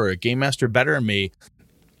player or a game master better and may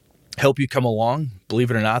help you come along. Believe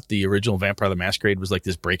it or not, the original Vampire the Masquerade was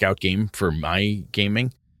this breakout game for my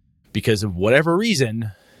gaming because of whatever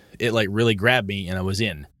reason, it really grabbed me and I was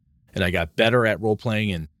in. And I got better at role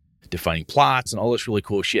playing and defining plots and all this really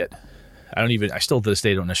cool shit. I still to this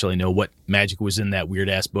day don't necessarily know what magic was in that weird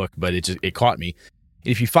ass book, but it caught me.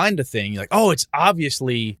 If you find a thing, you're oh, it's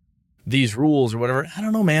obviously these rules or whatever. I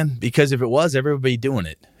don't know, man, because if it was, everybody doing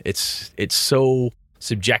it. It's so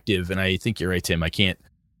subjective. And I think you're right, Tim. I can't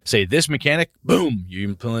say this mechanic, boom, you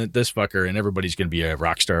implement this fucker and everybody's going to be a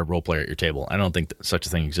rock star role player at your table. I don't think that such a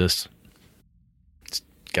thing exists.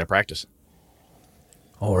 Got to practice.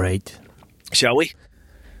 All right. Shall we?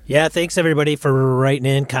 Yeah, thanks everybody for writing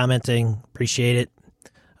in, commenting. Appreciate it.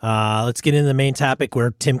 Let's get into the main topic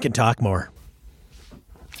where Tim can talk more.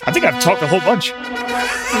 I think I've talked a whole bunch.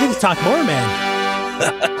 You need to talk more,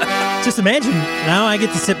 man. Just imagine, now I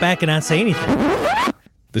get to sit back and not say anything.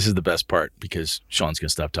 This is the best part because Sean's going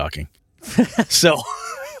to stop talking. So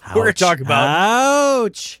we're going to talk about.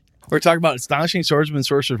 Ouch. We're talking about Astonishing Swordsman,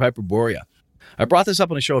 Sorcerer of Hyperborea. I brought this up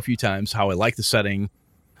on the show a few times, how I like the setting,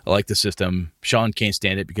 I like the system. Sean can't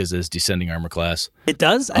stand it because it's descending armor class. It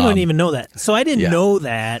does? I don't even know that. So I didn't know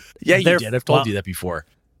that. Yeah, you did. I've told you that before.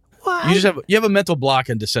 What? You have a mental block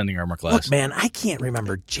on descending armor class. Look, man, I can't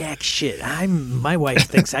remember jack shit. My wife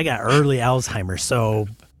thinks I got early Alzheimer's, so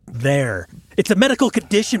there. It's a medical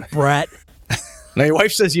condition, Brett. Now, your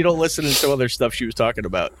wife says you don't listen to some other stuff she was talking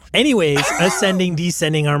about. Anyways, ascending,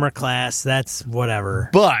 descending armor class, that's whatever.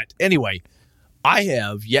 But anyway, I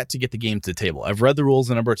have yet to get the game to the table. I've read the rules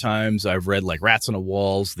a number of times. I've read like Rats on the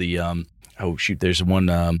Walls, there's one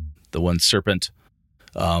the one serpent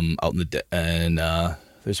out in the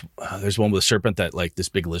there's one with a serpent that like this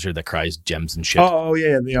big lizard that cries gems and shit. Oh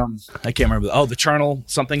yeah, I can't remember. The charnel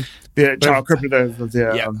something. The charnel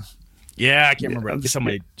cryptid. Yeah, I can't remember. It's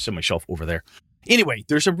on my shelf over there. Anyway,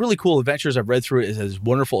 there's some really cool adventures. I've read through it. It has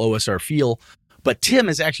wonderful OSR feel. But Tim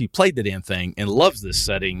has actually played the damn thing and loves this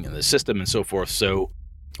setting and the system and so forth. So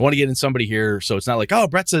I want to get in somebody here. So it's not like, oh,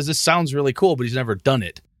 Brett says this sounds really cool, but he's never done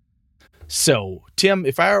it. So, Tim,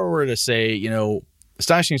 if I were to say,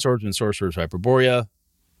 Astonishing Swordsman, Sorcerer of Hyperborea,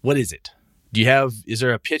 what is it? Is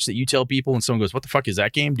there a pitch that you tell people when someone goes, what the fuck is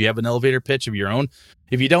that game? Do you have an elevator pitch of your own?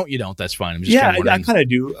 If you don't, you don't. That's fine. I'm just I kind of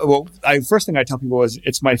do. Well, first thing I tell people is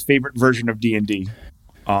it's my favorite version of D&D.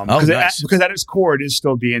 Nice. Because at its core, it is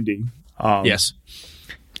still D&D. Yes.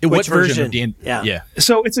 Which version of D&D? Yeah.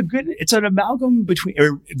 So it's an amalgam between,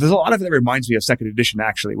 there's a lot of it that reminds me of second edition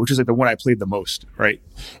actually, which is like the one I played the most, right?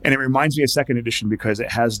 And it reminds me of second edition because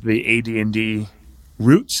it has the AD&D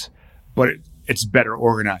roots, but it's better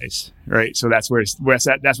organized, right? So that's where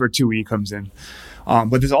 2E comes in.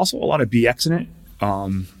 But there's also a lot of BX in it.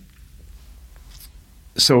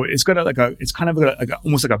 So it's got it's kind of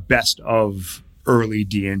almost like a best of early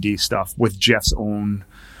D&D stuff with Jeff's own.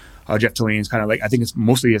 Jeff Tillanian's kind of like, I think it's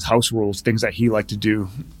mostly his house rules, things that he liked to do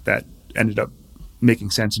that ended up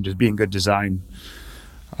making sense and just being good design.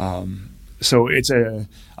 So it's a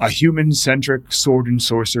human-centric sword and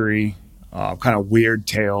sorcery, kind of weird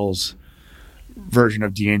tales version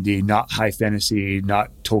of D&D, not high fantasy, not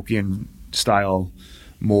Tolkien style,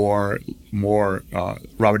 more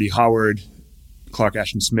Robert E. Howard, Clark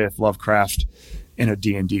Ashton Smith, Lovecraft in a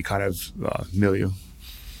D&D kind of milieu.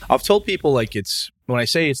 I've told people like when I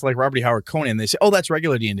say it's like Robert E. Howard Conan, they say, "Oh, that's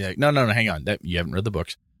regular D&D." Like, no, hang on, you haven't read the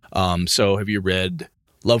books. So have you read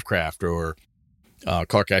Lovecraft or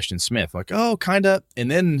Clark Ashton Smith? Like, oh, kind of. And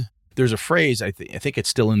then there's a phrase I think it's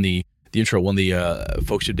still in the intro. One of the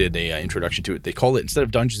folks who did a introduction to it, they call it, instead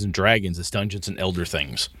of Dungeons and Dragons, it's Dungeons and Elder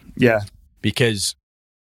Things. Yeah, because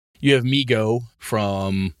you have Migo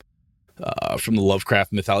from the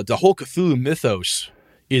Lovecraft mythology. The whole Cthulhu mythos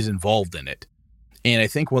is involved in it. And I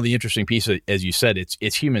think one of the interesting pieces, as you said,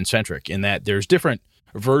 it's human-centric in that there's different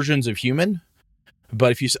versions of human.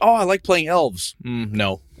 But if you say, oh, I like playing elves,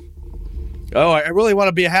 no. Oh, I really want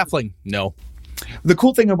to be a halfling, no. The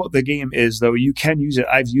cool thing about the game is, though, you can use it.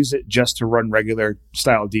 I've used it just to run regular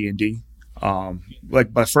style D&D.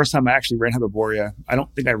 Like the first time I actually ran Hyperborea, I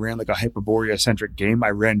don't think I ran like a Hyperborea-centric game. I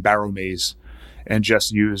ran Barrow Maze and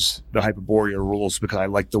just used the Hyperborea rules because I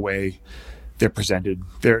like the way they're presented.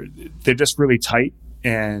 They're just really tight,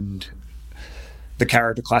 and the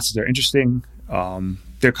character classes are interesting.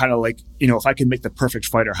 They're kind of like, if I could make the perfect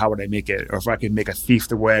fighter, how would I make it? Or if I could make a thief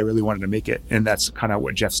the way I really wanted to make it. And that's kind of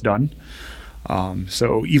what Jeff's done.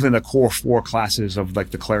 So even the core 4 classes of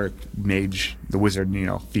like the cleric, mage, the wizard,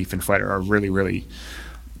 thief and fighter are really, really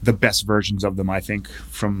the best versions of them, I think,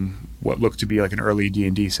 from what looked to be like an early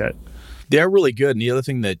D&D set. They're really good. And the other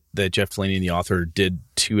thing that Jeff Tillanian, the author, did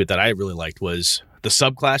to it that I really liked was the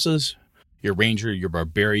subclasses. Your ranger, your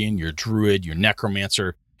barbarian, your druid, your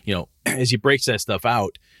necromancer. As he breaks that stuff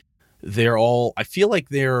out, they're all, I feel like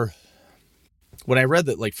when I read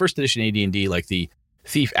that, like first edition AD&D, like the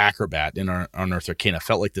thief acrobat in Unearthed Arcana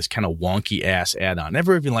felt like this kind of wonky ass add-on.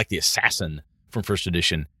 Never even like the assassin from first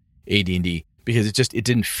edition AD&D because it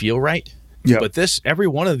didn't feel right. Yeah. But every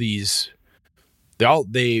one of these,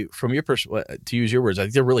 they from your to use your words, I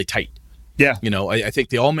think they're really tight. Yeah. I think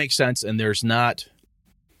they all make sense, and there's not,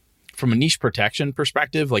 from a niche protection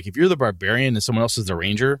perspective, like if you're the barbarian and someone else is the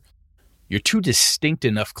ranger, you're two distinct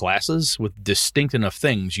enough classes with distinct enough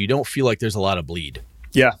things. You don't feel like there's a lot of bleed.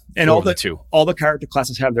 Yeah. And all the character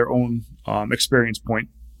classes have their own experience point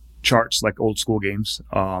charts, like old school games.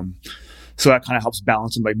 So that kind of helps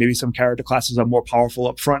balance them. Like maybe some character classes are more powerful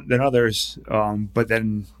up front than others, but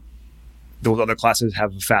then those other classes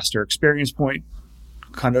have a faster experience point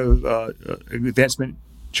kind of advancement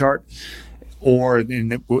chart. or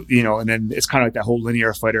and then it's kind of like that whole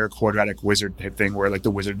linear fighter, quadratic wizard type thing, where like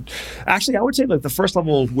the wizard. Actually, I would say like the first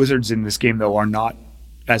level wizards in this game though are not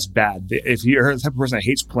as bad. If you're the type of person that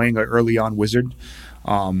hates playing an early on wizard,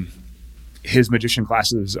 his magician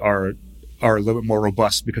classes are a little bit more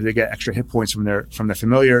robust because they get extra hit points from their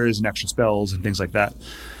familiars and extra spells and things like that.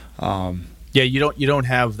 Yeah, you don't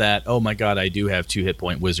have that, oh my god, I do have 2 hit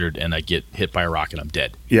point wizard and I get hit by a rock and I'm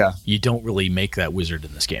dead. Yeah. You don't really make that wizard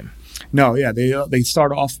in this game. No, yeah, they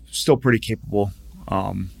start off still pretty capable.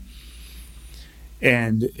 And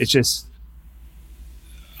it's just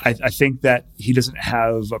I think that he doesn't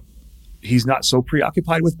have he's not so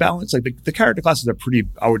preoccupied with balance. Like the character classes are pretty,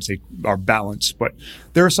 I would say, are balanced, but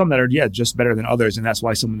there are some that are just better than others, and that's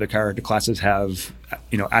why some of the character classes have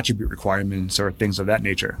attribute requirements or things of that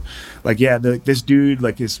nature. Like this dude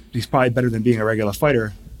he's probably better than being a regular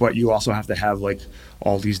fighter, but you also have to have like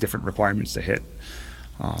all these different requirements to hit.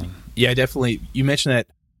 Yeah, definitely. You mentioned that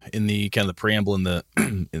in the kind of the preamble in the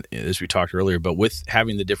as we talked earlier, but with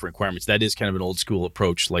having the different requirements, that is kind of an old school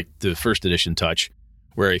approach, like the first edition Touch,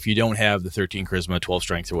 where if you don't have the 13 charisma, 12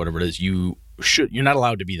 strength, or whatever it is, you're not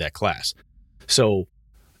allowed to be that class. So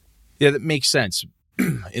yeah, that makes sense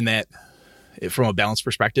in that from a balance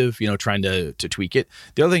perspective, trying to tweak it.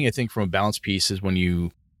 The other thing I think from a balance piece is when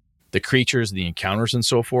the creatures, the encounters and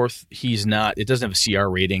so forth, it doesn't have a CR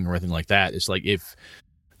rating or anything like that. It's like if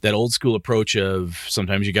that old school approach of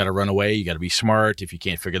sometimes you got to run away, you got to be smart. If you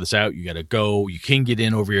can't figure this out, you got to go. You can get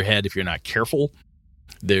in over your head if you're not careful.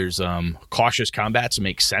 There's cautious combats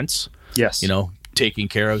make sense. Yes. Taking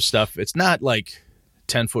care of stuff. It's not like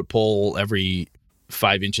 10-foot pole every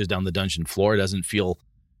 5 inches down the dungeon floor. It doesn't feel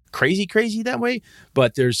crazy that way,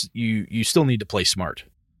 but you still need to play smart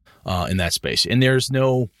in that space. And there's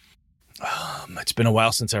no it's been a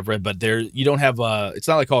while since I've read, but you don't have it's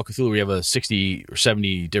not like Call of Cthulhu where you have a 60 or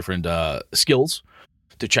 70 different skills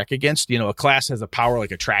to check against. A class has a power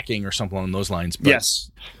like a tracking or something along those lines. But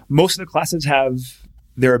yes. Most of the classes have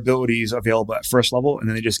their abilities available at first level, and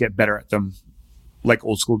then they just get better at them, like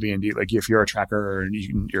old school D&D. Like if you're a tracker and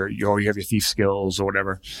you have your thief skills or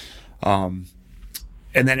whatever, and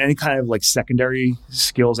then any kind of like secondary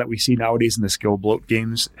skills that we see nowadays in the skill bloat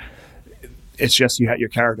games, it's just your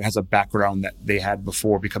character has a background that they had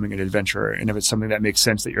before becoming an adventurer, and if it's something that makes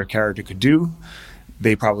sense that your character could do,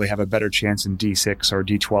 they probably have a better chance in D6 or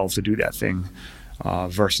D12 to do that thing,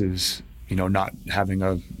 versus not having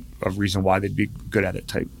a reason why they'd be good at it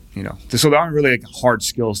type. So there aren't really like hard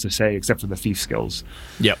skills to say except for the thief skills.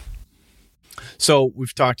 Yep. So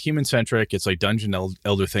we've talked human centric. It's like dungeon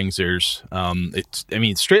elder things. There's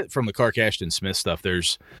straight from the Clark Ashton Smith stuff.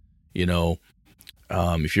 There's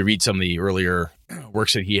if you read some of the earlier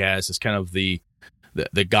works that he has, it's kind of the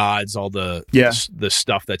gods, all the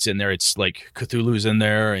stuff that's in there. It's like Cthulhu's in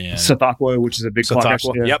there and Sethakwa, which is a big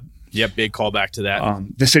callback. Yep, big callback to that.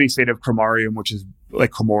 The city-state of Cromarium, which is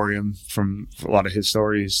like Comorium from a lot of his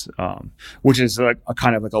stories, which is like a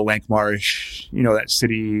kind of like a Lankmarish, that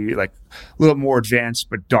city, like a little more advanced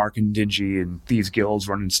but dark and dingy, and thieves guilds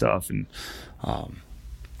running stuff. And one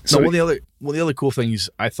of the other cool things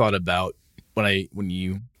I thought about when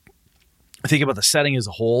you think about the setting as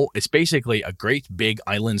a whole, it's basically a great big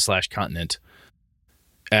island / continent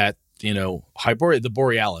at Hyboria, the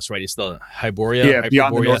Borealis, right? It's the Hyboria. Yeah,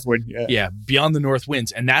 beyond the North Wind. Yeah, beyond the North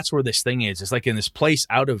Winds. And that's where this thing is. It's like in this place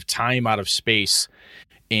out of time, out of space.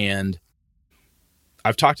 And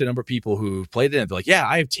I've talked to a number of people who've played it and they're like, yeah,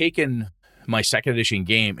 I have taken my second edition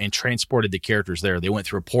game and transported the characters there. They went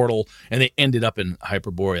through a portal and they ended up in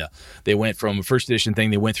Hyperborea. They went from a first edition thing,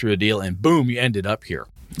 they went through a deal and boom, you ended up here.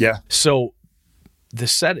 Yeah. So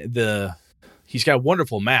he's got a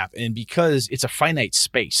wonderful map, and because it's a finite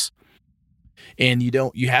space, and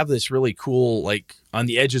you have this really cool, like on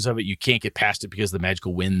the edges of it, you can't get past it because of the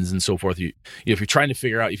magical winds and so forth. If you're trying to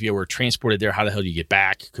figure out if you were transported there, how the hell do you get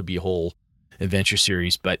back? Could be a whole adventure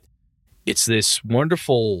series, but it's this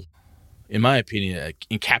wonderful, in my opinion,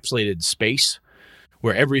 encapsulated space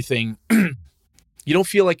where everything, you don't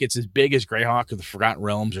feel like it's as big as Greyhawk or the Forgotten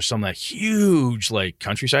Realms or some of that huge like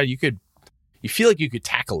countryside. You feel like you could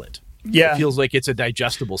tackle it. Yeah. It feels like it's a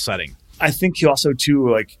digestible setting. I think he also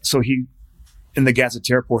too, in the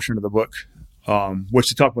Gazetteer portion of the book, which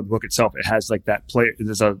to talk about the book itself, it has like that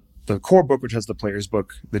there's the core book, which has the player's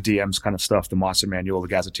book, the DM's kind of stuff, the monster manual, the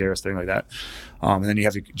Gazetteer, thing like that. And then you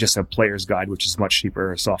have just a player's guide, which is much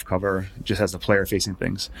cheaper, soft cover, just has the player facing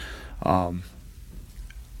things.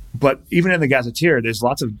 But even in the Gazetteer, there's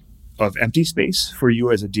lots of empty space for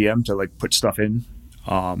you as a DM to like put stuff in.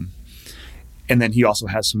 And then he also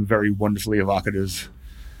has some very wonderfully evocative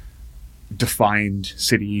defined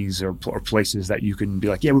cities or places that you can be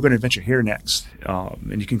like, yeah, we're going to adventure here next,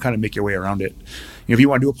 and you can kind of make your way around it. If you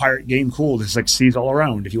want to do a pirate game, cool. There's like seas all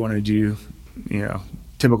around. If you want to do,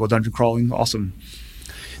 typical dungeon crawling, awesome.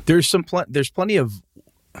 There's plenty of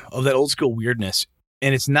that old school weirdness,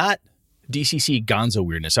 and it's not DCC Gonzo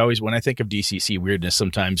weirdness. When I think of DCC weirdness,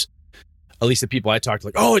 sometimes, at least the people I talk to,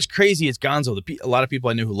 like, oh, it's crazy, it's Gonzo. A lot of people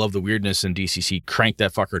I knew who love the weirdness in DCC crank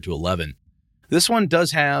that fucker to 11. This one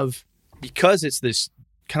does have, because it's this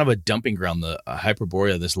kind of a dumping ground, the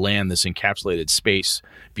Hyperborea, this land, this encapsulated space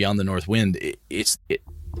beyond the North Wind, it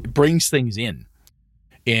brings things in.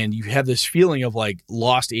 And you have this feeling of like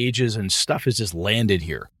lost ages and stuff has just landed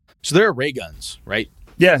here. So there are ray guns, right?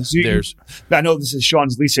 Yeah. So I know this is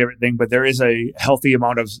Sean's least favorite thing, but there is a healthy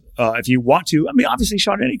amount of, if you want to, I mean, obviously,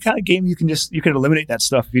 Sean, any kind of game, you can eliminate that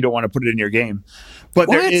stuff if you don't want to put it in your game.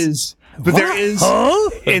 But there is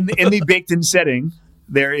in the baked in setting,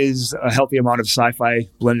 there is a healthy amount of sci-fi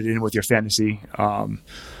blended in with your fantasy.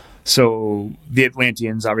 So the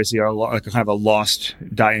Atlanteans obviously are like a kind of a lost,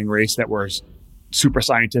 dying race that were super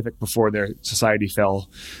scientific before their society fell.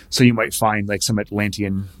 So you might find like some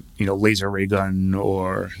Atlantean, laser ray gun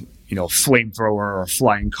or, flamethrower or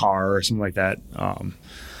flying car or something like that.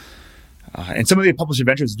 And some of the published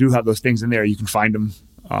adventures do have those things in there. You can find them.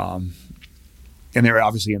 And they're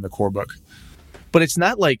obviously in the core book. But it's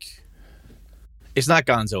not Gonzo,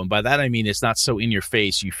 and by that I mean it's not so in your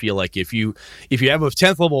face. You feel like if you have a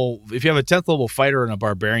 10th level fighter and a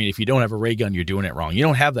barbarian, if you don't have a ray gun, you're doing it wrong. You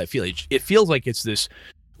don't have that feeling. It feels like it's this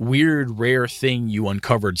weird, rare thing you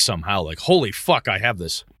uncovered somehow. Like, holy fuck, I have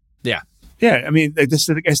this. Yeah. Yeah, I mean, this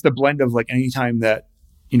is the blend of like any time that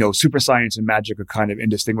super science and magic are kind of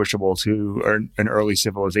indistinguishable to an early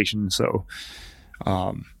civilization. So,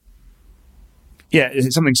 yeah,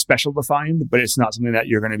 it's something special to find, but it's not something that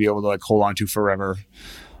you're going to be able to like hold on to forever.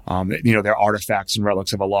 They're artifacts and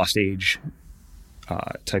relics of a lost age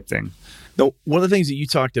type thing. No, one of the things that you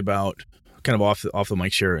talked about, kind of off the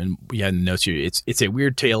mic share, and we had notes here. It's a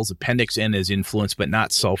Weird Tales Appendix N as influence, but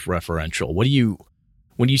not self-referential.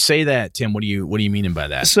 When you say that, Tim? What do you mean by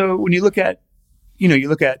that? So when you look at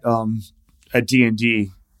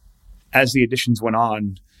D&D, as the editions went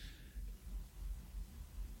on,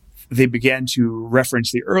 they began to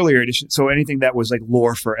reference the earlier edition. So anything that was like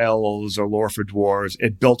lore for elves or lore for dwarves,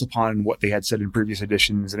 it built upon what they had said in previous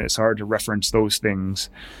editions, and it's hard to reference those things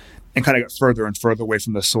and kind of get further and further away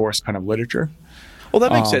from the source kind of literature. Well,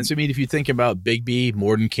 that makes sense. I mean, if you think about Bigby,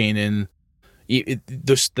 Mordenkainen,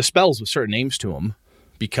 the spells with certain names to them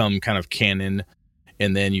become kind of canon,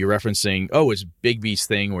 and then you're referencing, oh, it's Bigby's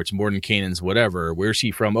thing, or it's Mordenkainen's whatever. Where's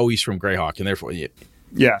he from? Oh, he's from Greyhawk, and therefore, yeah.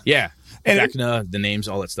 And Vecna, the names,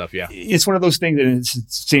 all that stuff, yeah. It's one of those things that it's the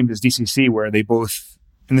same as DCC, where they both,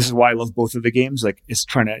 and this is why I love both of the games, like you're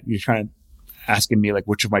trying to asking me like,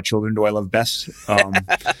 which of my children do I love best?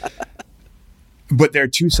 But they're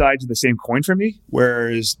two sides of the same coin for me,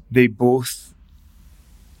 whereas they both,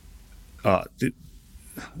 they're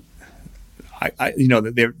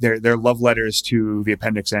love letters to the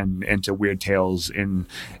Appendix N and to Weird Tales and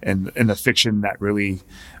the fiction that really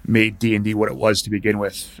made D&D what it was to begin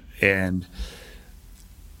with, and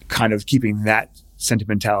kind of keeping that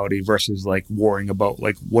sentimentality versus like worrying about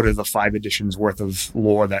like what are the 5 editions worth of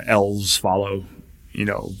lore that elves follow,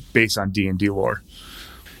 based on D&D lore.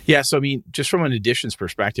 Yeah, so I mean, just from an editions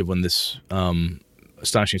perspective, when this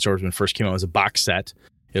Astonishing Swordsman first came out as a box set,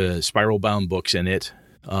 spiral bound books in it.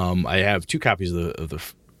 I have 2 copies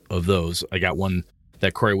of those. I got one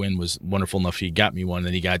that Corey Wynn was wonderful enough. He got me one, and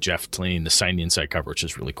then he got Jeff Tlaney to sign the inside cover, which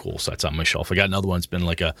is really cool. So that's on my shelf. I got another one. It's been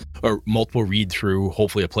like a multiple read through,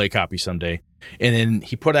 hopefully a play copy someday. And then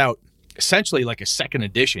he put out essentially like a second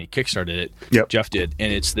edition. He kickstarted it. Yep. Jeff did,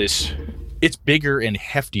 and it's bigger and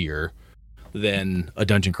heftier than a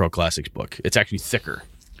Dungeon Crawl Classics book. It's actually thicker.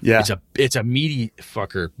 Yeah, it's a meaty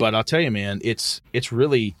fucker. But I'll tell you, man, it's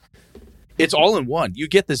really. It's all in one. You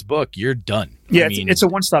get this book, you're done. Yeah, it's a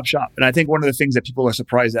one-stop shop. And I think one of the things that people are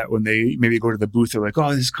surprised at when they maybe go to the booth, they're like, oh,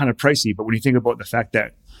 this is kind of pricey. But when you think about the fact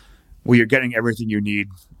that, well, you're getting everything you need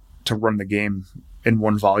to run the game in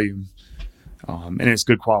one volume, and it's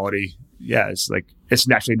good quality, yeah, it's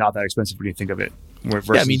naturally not that expensive when you think of it.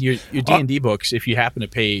 Versus, your D&D books, if you happen to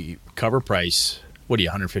pay cover price, what are you,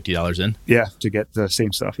 $150 in? Yeah, to get the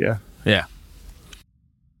same stuff, yeah. Yeah.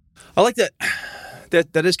 I like that.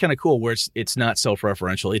 That is kind of cool where it's not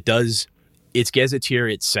self-referential. Its gazetteer,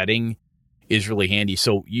 its setting is really handy.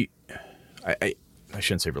 So I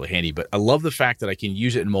shouldn't say really handy, but I love the fact that I can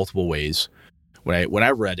use it in multiple ways. When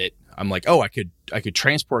I read it, I'm like, oh, I could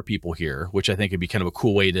transport people here, which I think would be kind of a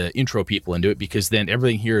cool way to intro people into it, because then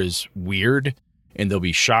everything here is weird and they'll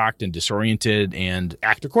be shocked and disoriented and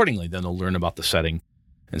act accordingly. Then they'll learn about the setting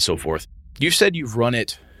and so forth. You said you've run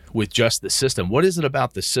it with just the system. What is it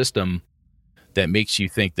about the system that makes you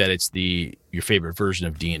think that it's your favorite version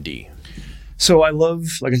of D&D? So I love,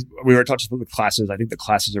 like we were talking about the classes. I think the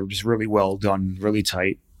classes are just really well done, really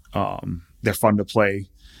tight. They're fun to play.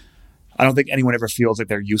 I don't think anyone ever feels like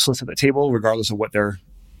they're useless at the table, regardless of what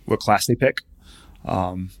class they pick.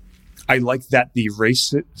 I like that the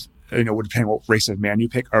race, depending on what race of man you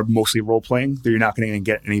pick, are mostly role playing. You're not going to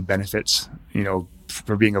get any benefits,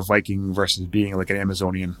 for being a Viking versus being like an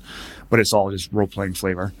Amazonian, but it's all just role playing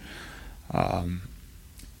flavor.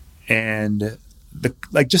 And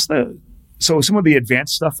so some of the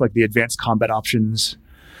advanced stuff, like the advanced combat options,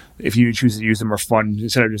 if you choose to use them, are fun.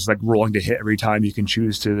 Instead of just like rolling to hit every time, you can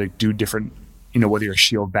choose to like do different, whether you're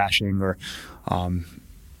shield bashing or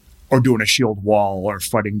doing a shield wall or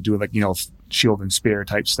doing like, shield and spear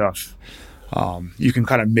type stuff. You can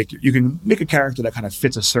kind of make a character that kind of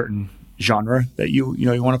fits a certain genre that you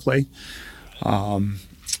want to play.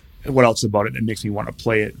 What else about it that makes me want to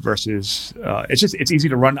play it versus it's easy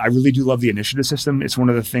to run. I really do love the initiative system. It's one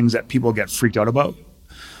of the things that people get freaked out about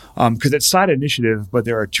because it's side initiative, but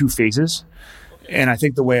there are 2 phases. And I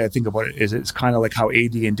think the way I think about it is it's kind of like how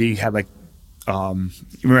AD&D had like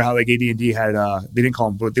remember how like AD&D had they didn't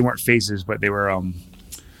call them, but they weren't phases, but they were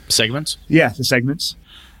segments. Yeah, the segments.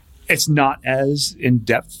 It's not as in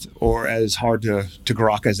depth or as hard to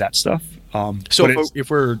grok as that stuff. So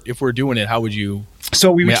if we're doing it, how would you?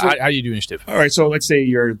 So how do you do initiative? All right. So let's say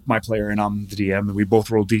you're my player and I'm the DM, and we both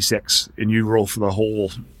roll D6, and you roll for the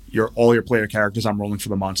whole all your player characters. I'm rolling for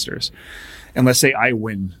the monsters, and let's say I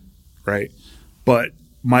win, right? But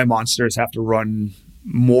my monsters have to run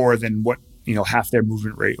more than what half their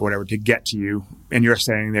movement rate or whatever to get to you, and you're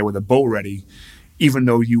standing there with a bow ready. Even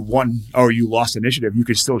though you won or you lost initiative, you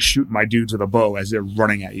could still shoot my dudes with a bow as they're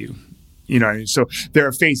running at you. So there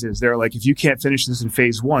are phases. They're like, if you can't finish this in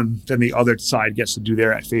phase 1, then the other side gets to do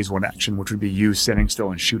their at phase 1 action, which would be you standing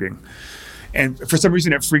still and shooting. And for some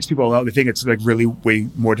reason, it freaks people out. They think it's like really way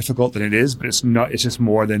more difficult than it is, but it's not. It's just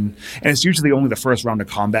more than, and it's usually only the first round of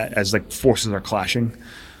combat as like forces are clashing.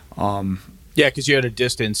 Yeah, because you're at a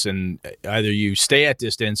distance, and either you stay at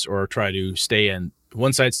distance or try to stay in.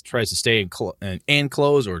 One side tries to stay and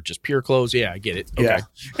close, or just pure close. Yeah, I get it. Okay. Yeah,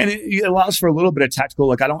 and it allows for a little bit of tactical.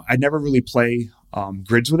 Like I never really play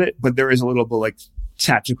grids with it, but there is a little bit like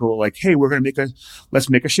tactical. Like, hey, let's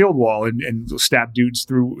make a shield wall and stab dudes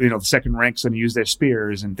through the second ranks and use their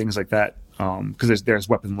spears and things like that. Because there's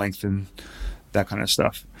weapon length and that kind of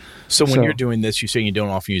stuff. So when you're doing this, you're saying you don't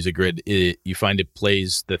often use a grid. You find it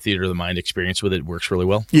plays the theater of the mind experience with it works really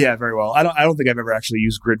well. Yeah, very well. I don't think I've ever actually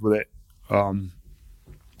used grid with it.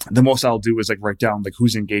 The most I'll do is like write down like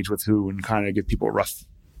who's engaged with who and kind of give people rough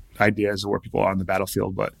ideas of where people are on the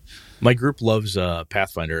battlefield. But my group loves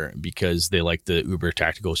Pathfinder because they like the uber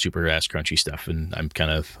tactical, super ass crunchy stuff, and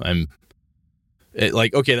I'm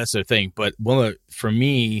like, okay, that's their thing. But for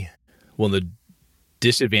me, one of the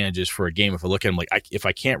disadvantages for a game, if I look at them, like if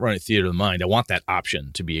I can't run it theater of the mind, I want that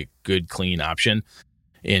option to be a good, clean option.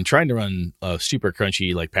 And trying to run a super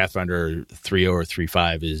crunchy like Pathfinder 3.0 or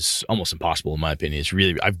 3.5 is almost impossible in my opinion. It's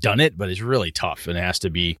really, I've done it, but it's really tough, and it has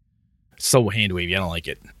to be so hand wavy. I don't like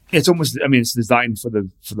it. It's almost, it's designed for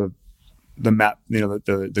the map,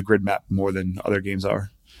 the grid map more than other games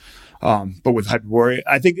are. But with Hyper Warrior,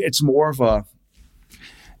 I think it's more of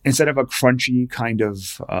instead of a crunchy kind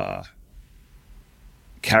of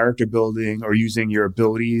character building or using your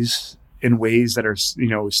abilities in ways that are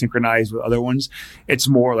synchronized with other ones, it's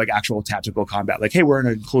more like actual tactical combat. Like, hey, we're in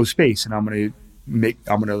a closed space, and I'm gonna make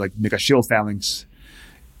a shield phalanx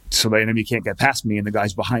so the enemy can't get past me, and the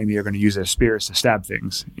guys behind me are going to use their spears to stab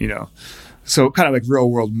things. So kind of like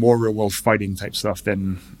more real world fighting type stuff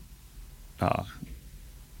than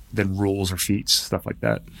rules or feats, stuff like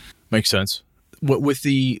that. Makes sense.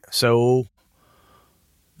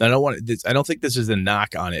 I don't think this is a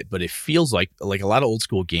knock on it, but it feels like a lot of old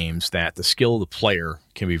school games that the skill of the player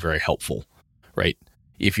can be very helpful, right?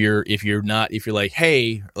 If you're like,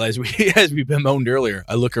 hey, as we bemoaned earlier,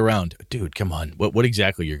 I look around, dude, come on, what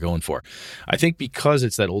exactly you're going for? I think because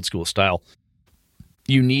it's that old school style,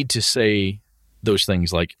 you need to say those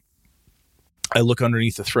things like, I look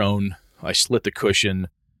underneath the throne, I slit the cushion,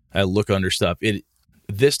 I look under stuff.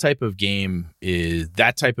 This type of game is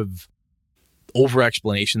that type of over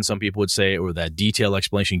explanation, some people would say, or that detailed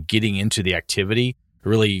explanation, getting into the activity,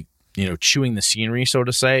 really, chewing the scenery, so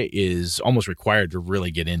to say, is almost required to really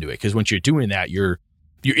get into it. Because once you're doing that, you're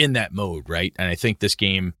in that mode, right? And I think this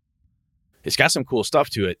game, it's got some cool stuff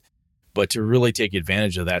to it, But to really take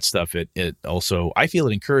advantage of that stuff, it also, I feel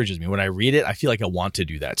it encourages me. When I read it, I feel like I want to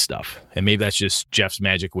do that stuff. And maybe that's just Jeff's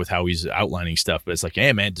magic with how he's outlining stuff. But it's like,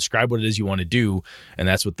 hey, man, describe what it is you want to do. And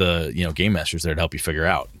that's what the game master's there to help you figure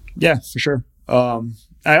out. Yeah, for sure.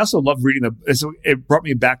 I also love reading it brought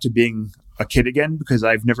me back to being a kid again, because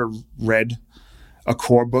I've never read a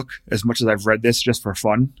core book as much as I've read this just for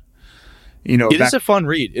fun. It is a fun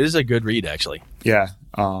read. It is a good read, actually. Yeah.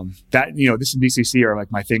 This and DCC are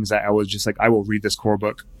like my things that I was just like, I will read this core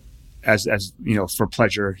book as for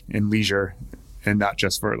pleasure and leisure, and not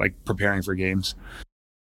just for like preparing for games.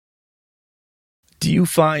 Do you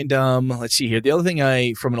find, let's see here, the other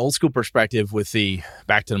thing from an old school perspective with the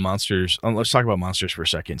Back to the Monsters, let's talk about monsters for a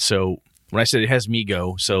second. So when I said it has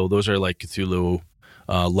MeGo, so those are like Cthulhu,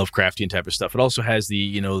 Lovecraftian type of stuff. It also has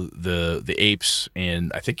the apes,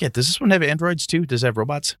 and I think, does this one have androids too? Does it have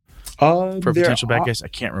robots for potential bad guys? I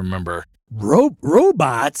can't remember.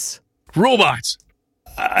 Robots?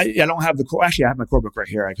 I don't have the core. Actually, I have my core book right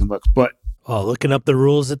here. I can look, but looking up the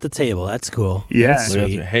rules at the table. That's cool. Yeah. That's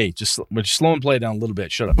sweet. Hey, just slow and play down a little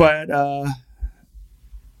bit. Shut up. But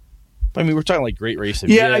I mean, we're talking like Great Race. They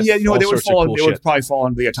would probably fall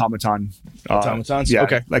under the automaton. Automatons? Yeah,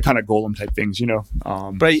 okay. Like kind of golem type things,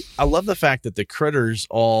 But I love the fact that the critters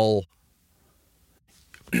all,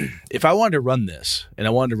 if I wanted to run this and I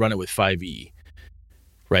wanted to run it with 5e,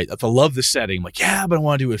 right? If I love the setting, I'm like, yeah, but I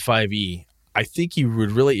want to do it with 5e. I think you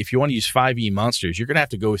would really, if you want to use 5e monsters, you're going to have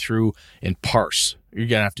to go through and parse. You're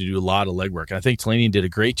going to have to do a lot of legwork. And I think Talanian did a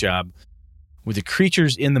great job with the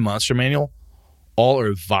creatures in the monster manual. All are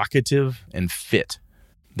evocative and fit.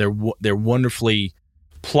 They're wonderfully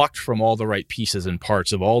plucked from all the right pieces and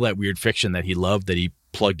parts of all that weird fiction that he loved, that he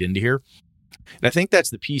plugged into here. And I think that's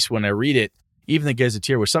the piece when I read it, even the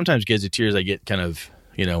Gazetteer, where sometimes Gazetteers I get kind of,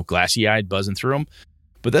 glassy-eyed buzzing through them.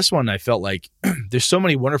 But this one I felt like there's so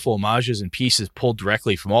many wonderful homages and pieces pulled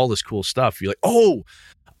directly from all this cool stuff. You're like, oh,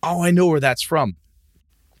 I know where that's from.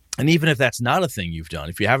 And even if that's not a thing you've done,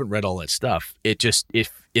 if you haven't read all that stuff, it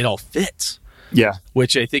all fits. Yeah.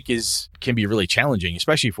 Which I think can be really challenging,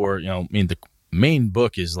 especially for, the main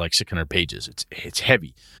book is like 600 pages. It's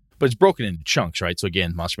heavy, but it's broken into chunks, right? So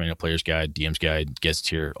again, Monster Manual, Player's Guide, DM's Guide,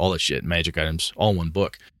 Gazetteer, all that shit, magic items, all in one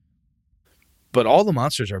book. But all the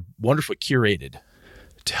monsters are wonderfully curated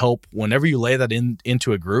to help whenever you lay that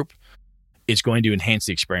into a group, it's going to enhance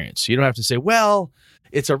the experience. So you don't have to say, well,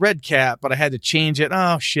 it's a red cat, but I had to change it.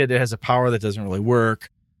 Oh shit, it has a power that doesn't really work.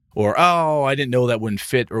 Or, I didn't know that wouldn't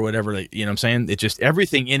fit, or whatever. You know what I'm saying? It just,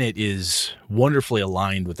 everything in it is wonderfully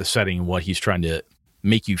aligned with the setting and what he's trying to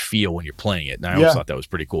make you feel when you're playing it. And I always thought that was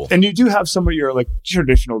pretty cool. And you do have some of your like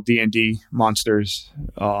traditional D&D monsters.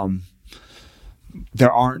 You're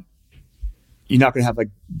not going to have like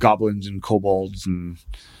goblins and kobolds and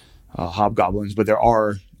hobgoblins, but there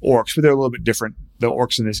are orcs, but they're a little bit different. The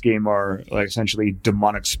orcs in this game are like essentially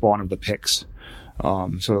demonic spawn of the Picts.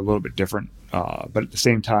 So they're a little bit different. But at the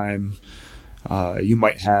same time, you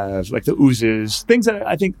might have like the oozes, things that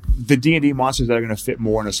I think the D&D monsters that are going to fit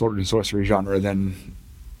more in a sword and sorcery genre than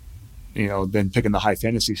picking the high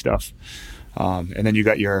fantasy stuff. And then you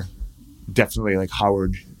got your definitely like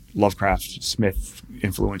Howard Lovecraft Smith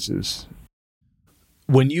influences.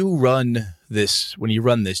 When you run this,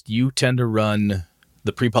 do you tend to run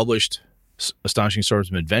the pre-published Astonishing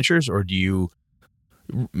Swordsman Adventures, or do you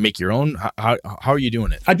make your own? How are you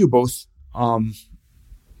doing it? I do both.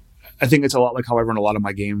 I think it's a lot like how I run a lot of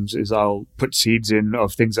my games is I'll put seeds in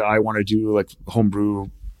of things that I want to do, like homebrew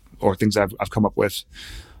or things I've come up with.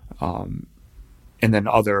 And then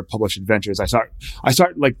other published adventures. I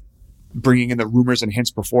start like bringing in the rumors and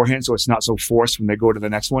hints beforehand, so it's not so forced when they go to the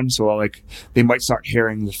next one. So they might start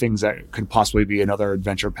hearing the things that could possibly be another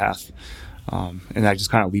adventure path. And I just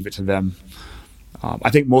kind of leave it to them. I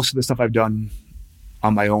think most of the stuff I've done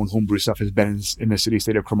on my own homebrew stuff has been in the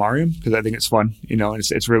city-state of Cromarium, because I think it's fun, and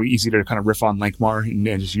it's really easy to kind of riff on Lankmar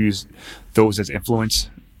and just use those as influence.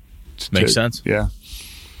 Makes sense. Yeah.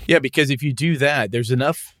 Yeah, because if you do that, there's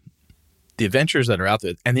enough, the adventures that are out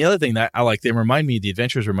there. And the other thing that I like, the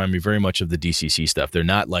adventures remind me very much of the DCC stuff. They're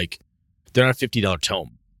not a $50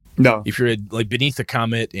 tome. No. If you're like Beneath the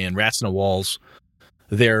Comet and Rats in the Walls,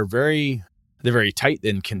 they're very tight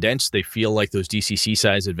and condensed. They feel like those DCC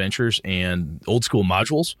size adventures and old school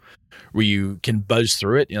modules where you can buzz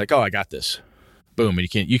through it. And you're like, I got this. Boom.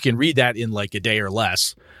 And you can read that in like a day or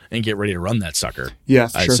less and get ready to run that sucker. Yeah,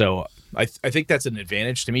 sure. So I think that's an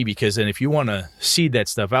advantage to me, because then if you want to seed that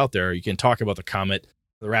stuff out there, you can talk about the Comet,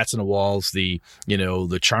 the Rats in the Walls, the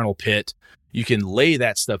Charnel Pit. You can lay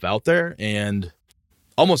that stuff out there and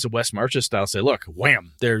almost a Wes Marches style say, look,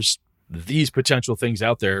 wham, there's these potential things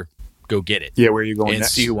out there. go get it. Yeah, where are you going and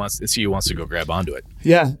next? see who wants to go grab onto it.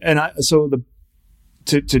 Yeah, and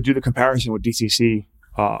to do the comparison with DCC,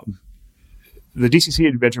 the DCC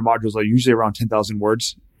adventure modules are usually around 10,000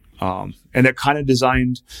 words. And they're kind of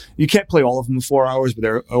designed, you can't play all of them in 4 hours, but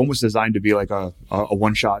they're almost designed to be like a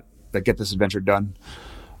one shot that get this adventure done.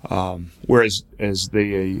 Whereas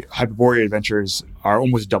the Hyperborea adventures are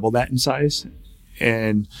almost double that in size.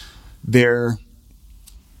 And the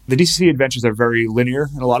DCC adventures are very linear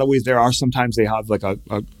in a lot of ways. There are sometimes they have like a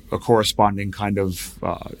corresponding kind of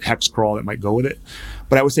hex crawl that might go with it.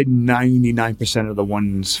 But I would say 99% of the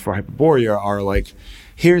ones for Hyperborea are like,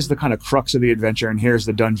 here's the kind of crux of the adventure and here's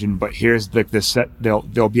the dungeon, but here's like the set,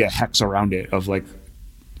 there'll be a hex around it of like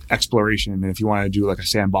exploration. And if you want to do like a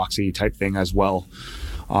sandboxy type thing as well.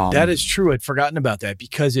 That is true. I'd forgotten about that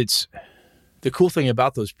because it's the cool thing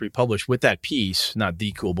about those pre-published with that piece, not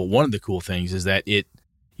the cool, but one of the cool things is that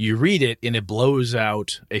you read it and it blows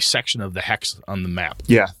out a section of the hex on the map.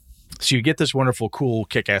 Yeah. So you get this wonderful, cool,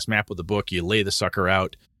 kick-ass map with the book. You lay the sucker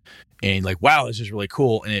out and you're like, wow, this is really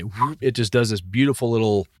cool. And it just does this beautiful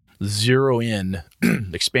little zero-in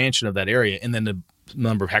expansion of that area and then the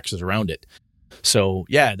number of hexes around it. So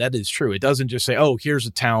yeah, that is true. It doesn't just say, "Oh, here's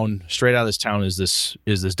a town. Straight out of this town is this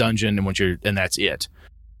dungeon, and that's it."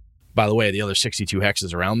 By the way, the other 62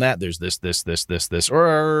 hexes around that, there's this,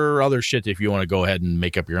 or other shit. If you want to go ahead and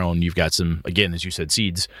make up your own, you've got some, again, as you said,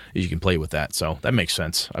 seeds you can play with that. So that makes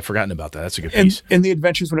sense. I've forgotten about that. That's a good piece. And the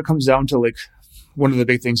adventures, when it comes down to like one of the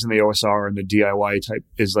big things in the OSR and the DIY type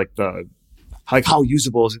is like how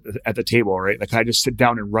usable is it at the table, right? Like, I just sit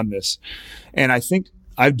down and run this, and I think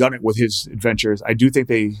I've done it with his adventures. I do think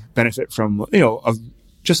they benefit from,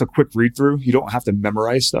 just a quick read through. You don't have to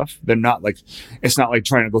memorize stuff. They're not like, it's not like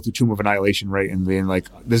trying to go through Tomb of Annihilation, right? And being like,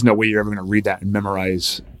 there's no way you're ever going to read that and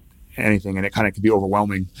memorize anything. And it kind of can be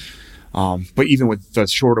overwhelming. But even with the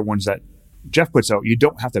shorter ones that Jeff puts out, you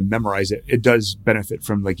don't have to memorize it. It does benefit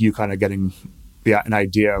from like you kind of getting an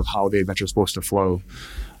idea of how the adventure is supposed to flow.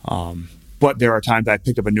 But there are times I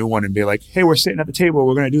picked up a new one and be like, hey, we're sitting at the table.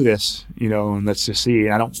 We're going to do this, and let's just see.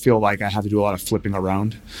 And I don't feel like I have to do a lot of flipping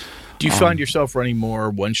around. Do you find yourself running more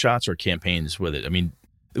one-shots or campaigns with it? I mean,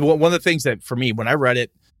 one of the things that, for me, when I read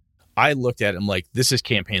it, I looked at it and I'm like, this is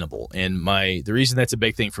campaignable. And the reason that's a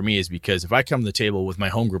big thing for me is because if I come to the table with my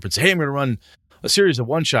home group and say, hey, I'm going to run a series of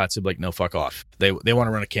one-shots, they'd be like, no, fuck off. They want to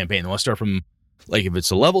run a campaign. They want to start from, like, if it's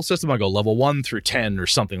a level system, I go level 1 through 10 or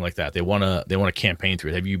something like that. They want to campaign through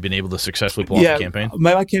it. Have you been able to successfully pull off a campaign?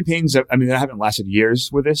 My campaigns, I haven't lasted years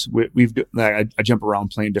with this. I jump around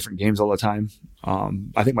playing different games all the time.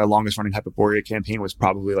 I think my longest running Hyperborea campaign was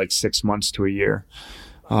probably like 6 months to a year.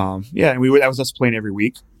 And that was us playing every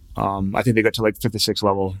week. I think they got to like 56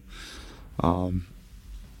 level. And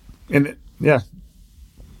I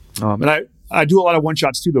do a lot of one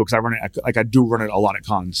shots too, though, because I do run it a lot at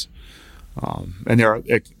cons. And there are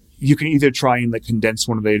you can either try and like condense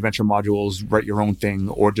one of the adventure modules, write your own thing,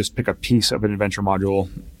 or just pick a piece of an adventure module,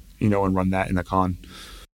 and run that in a con.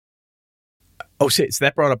 Oh, so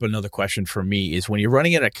that brought up another question for me: is when you're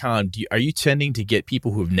running at a con, are you tending to get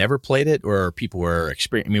people who've never played it, or people who are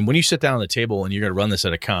experienced? I mean, when you sit down at the table and you're going to run this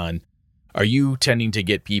at a con, are you tending to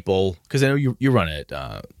get people? Because I know you run it.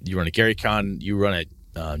 You run at Gary Con. You run at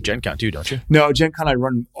Gen Con too, don't you? No, Gen Con I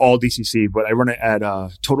run all DCC, but I run it at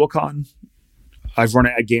Total Con. I've run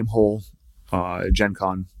it at Gamehole, Gen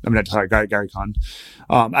Con. Gary Con.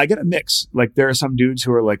 I get a mix. Like, there are some dudes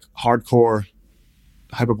who are like hardcore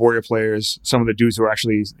Hyperborea players. Some of the dudes who are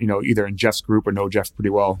actually, either in Jeff's group or know Jeff pretty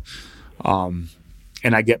well. And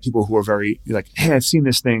I get people who are very like, hey, I've seen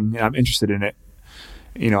this thing and I'm interested in it.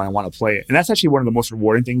 I want to play it. And that's actually one of the most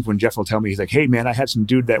rewarding things when Jeff will tell me, he's like, hey man, I had some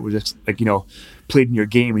dude that was just like, played in your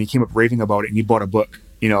game and he came up raving about it and he bought a book.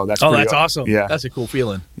 That's awesome. Yeah. That's a cool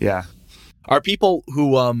feeling. Yeah. Are people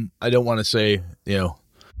who, I don't want to say, you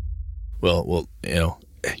don't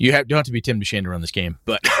have to be Tim DeShane to run this game,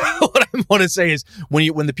 but what I want to say is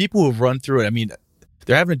when the people who've run through it, I mean,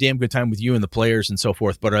 they're having a damn good time with you and the players and so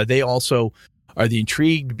forth, but are they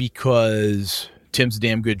intrigued because Tim's a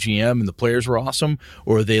damn good GM and the players were awesome,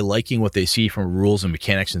 or are they liking what they see from rules and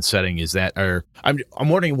mechanics and setting? I'm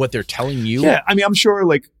wondering what they're telling you. Yeah, I'm sure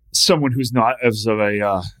like someone who's not as of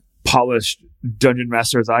a polished dungeon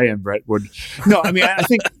master as I am, Brett, would. No, I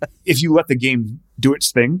think if you let the game do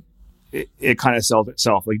its thing, it kind of sells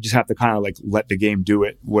itself. Like, you just have to kind of like let the game do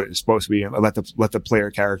what it's supposed to be, and let the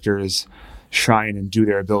player characters shine and do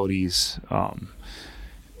their abilities.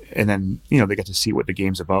 And then, they get to see what the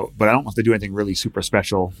game's about. But I don't have to do anything really super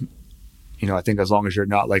special. I think as long as you're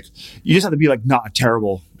not like, you just have to be like not a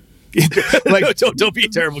terrible, like don't be a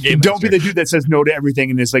terrible game Don't master. be the dude that says no to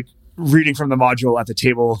everything and is like reading from the module at the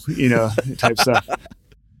table, type stuff.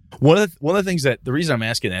 One of the things that the reason I'm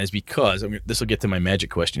asking that is because this will get to my magic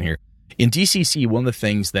question here. In DCC, one of the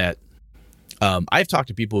things that I've talked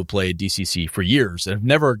to people who played DCC for years and have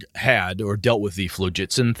never had or dealt with the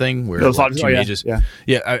Flojitsin thing where two mages.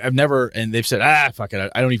 I've never, and they've said, fuck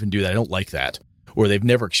it, I don't even do that. I don't like that, or they've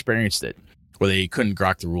never experienced it, or they couldn't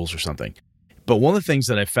grok the rules or something. But one of the things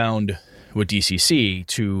that I found with DCC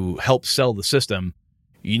to help sell the system,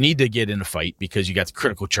 you need to get in a fight because you got the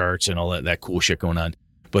critical charts and all that cool shit going on.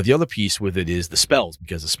 But the other piece with it is the spells,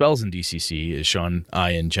 because the spells in DCC, as Sean,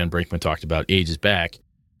 I, and Jen Brinkman talked about ages back,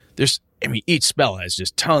 each spell has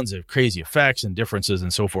just tons of crazy effects and differences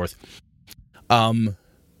and so forth. In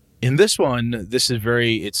this one,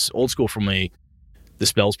 it's old school from the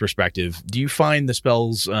spells perspective. Do you find the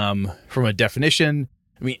spells from a definition?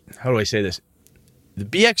 How do I say this? The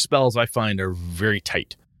BX spells I find are very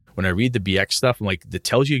tight. When I read the BX stuff, I'm like, that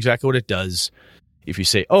tells you exactly what it does. If you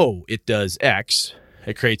say, it does X,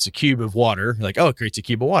 it creates a cube of water. You're like, it creates a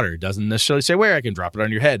cube of water. It doesn't necessarily say where. I can drop it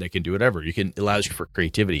on your head. I can do whatever. It allows you for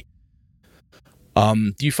creativity.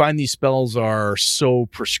 Do you find these spells are so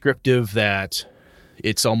prescriptive that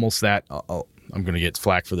it's almost that, I'm going to get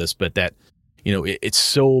flack for this, but that, it's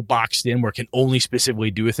so boxed in where it can only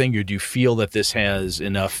specifically do a thing? Or do you feel that this has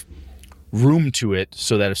enough room to it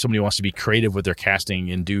so that if somebody wants to be creative with their casting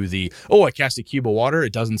and do I cast a cube of water,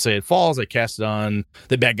 it doesn't say it falls, I cast it on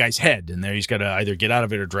the bad guy's head, and there he's got to either get out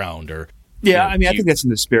of it or drowned, or I think that's in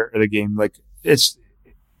the spirit of the game. Like, it's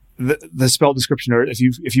the spell description, or if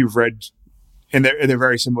you've read, and they're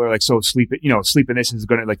very similar, like, so sleep in this is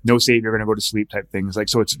going to, like, no save, you're going to go to sleep type things, like,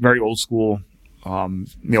 so it's very old school,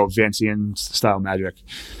 Vancian style magic.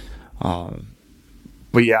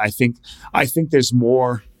 But yeah, I think there's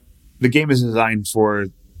more. The game is designed for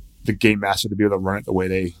the game master to be able to run it the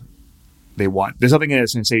way they want. There's nothing in it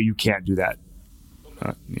that's going to say you can't do that.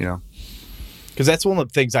 Because that's one of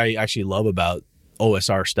the things I actually love about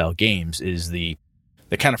OSR style games is the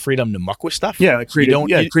kind of freedom to muck with stuff. Yeah, creative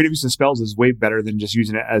use of spells is way better than just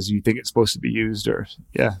using it as you think it's supposed to be used.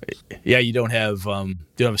 You don't have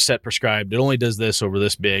a set prescribed. It only does this over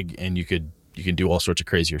this big, and you can do all sorts of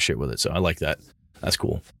crazier shit with it. So I like that. That's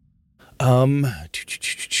cool.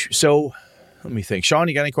 So let me think. Sean,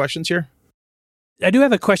 you got any questions here? I do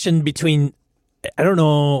have a question I don't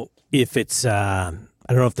know if it's, I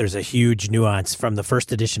don't know if there's a huge nuance from the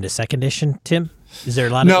first edition to second edition, Tim. Was there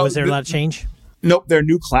a lot of change? Nope. There are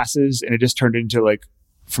new classes, and it just turned into, like,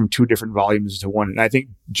 from two different volumes to one. And I think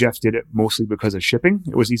Jeff did it mostly because of shipping.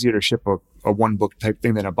 It was easier to ship a one book type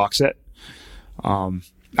thing than a box set.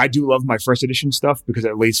 I do love my first edition stuff because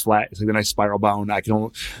it lays flat. It's like a nice spiral bound. I can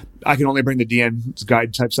only bring the DM's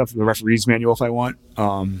guide type stuff, the referee's manual if I want.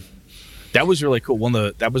 That was really cool.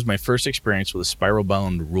 That was my first experience with a spiral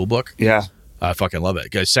bound rule book. Yeah. I fucking love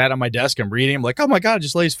it. I sat on my desk, I'm reading, I'm like, oh my God, it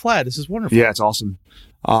just lays flat. This is wonderful. Yeah, it's awesome.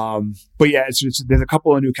 But yeah, there's a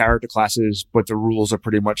couple of new character classes, but the rules are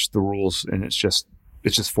pretty much the rules, and it's just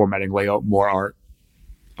formatting, layout, more art,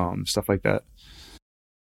 stuff like that.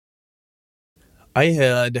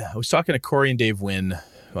 I was talking to Corey and Dave Wynn,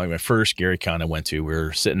 like my first Gary Con I went to. We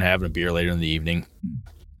were sitting having a beer later in the evening,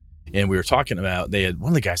 and we were talking about, they had one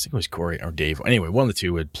of the guys, I think it was Corey or Dave. Anyway, one of the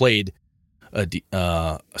two had played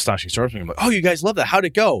Astonishing Swordsman. I'm like, oh, you guys love that. How'd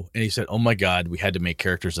it go? And he said, oh my God, we had to make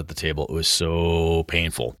characters at the table. It was so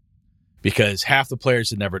painful because half the players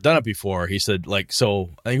had never done it before. He said, like, so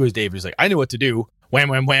I think it was Dave. He's like, I knew what to do. Wham,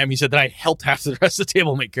 wham, wham. He said that I helped half the rest of the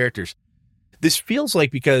table make characters. This feels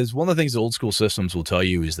like, because one of the things the old school systems will tell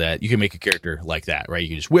you is that you can make a character like that, right? You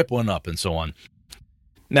can just whip one up and so on.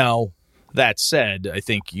 Now, that said, I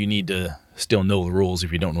think you need to still know the rules.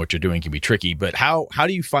 If you don't know what you're doing, it can be tricky. But how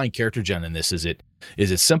do you find character gen in this? Is it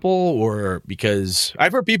simple, or, because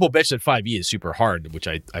I've heard people bitch that 5e is super hard, which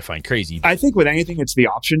I find crazy. I think with anything, it's the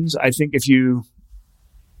options. I think if you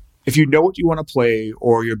know what you want to play,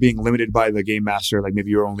 or you're being limited by the game master, like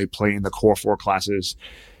maybe you're only playing the core 4 classes,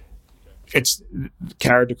 it's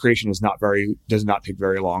character creation does not take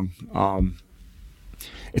very long.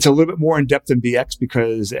 It's a little bit more in depth than BX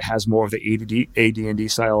because it has more of the AD&D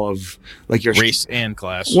style of, like, your race and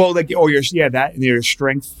class. Well, like, or that, and your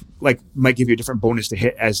strength, like, might give you a different bonus to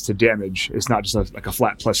hit as to damage. It's not just a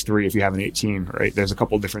flat +3 if you have an 18, right? There's a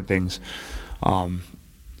couple of different things.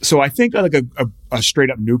 So I think like a straight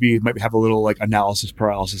up newbie might have a little, like, analysis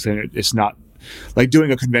paralysis in it. It's not like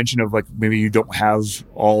doing a convention of, like, maybe you don't have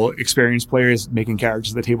all experienced players making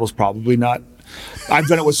characters at the table is probably not. I've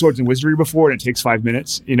done it with Swords and Wizardry before, and it takes 5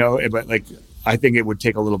 minutes, but, like, I think it would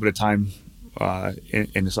take a little bit of time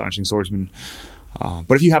in Astonishing Swordsman.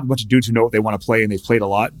 But if you have a bunch of dudes who know what they want to play and they've played a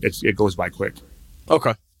lot, it goes by quick.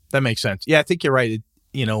 Okay. That makes sense. Yeah, I think you're right.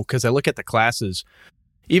 Because I look at the classes,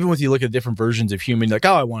 even with you look at different versions of human, like,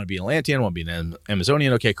 oh, I want to be an Atlantean, I want to be an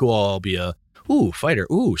Amazonian. Okay, cool. I'll be a fighter,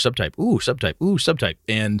 subtype.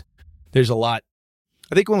 And there's a lot.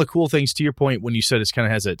 I think one of the cool things, to your point, when you said it kind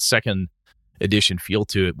of has that second edition feel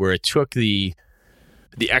to it, where it took the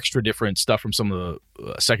extra different stuff from some of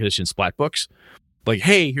the second edition splat books, like,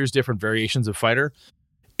 hey, here's different variations of fighter.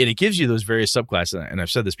 And it gives you those various subclasses. And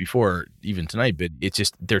I've said this before, even tonight, but it's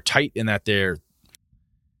just, they're tight in that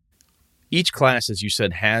each class, as you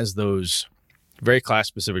said, has those very class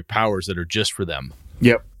specific powers that are just for them.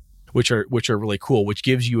 Yep. Which are really cool, which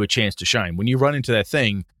gives you a chance to shine. When you run into that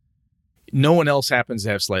thing, no one else happens to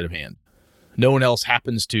have sleight of hand. No one else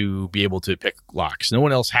happens to be able to pick locks. No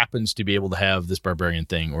one else happens to be able to have this barbarian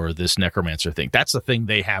thing or this necromancer thing. That's the thing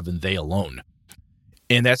they have, and they alone.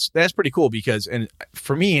 And that's pretty cool because, and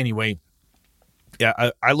for me anyway,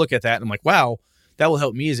 yeah, I look at that and I'm like, wow, that will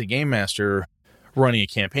help me as a game master running a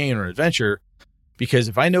campaign or an adventure, because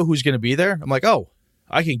if I know who's going to be there, I'm like, oh,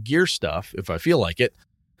 I can gear stuff if I feel like it.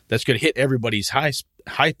 That's going to hit everybody's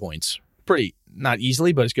high points pretty, not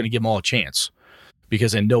easily, but it's going to give them all a chance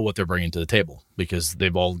because I know what they're bringing to the table because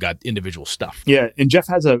they've all got individual stuff. Yeah, and Jeff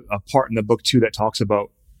has a part in the book too that talks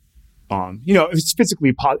about, if it's physically,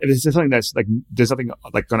 if it's something that's like, there's nothing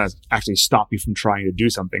like going to actually stop you from trying to do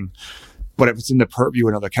something, but if it's in the purview of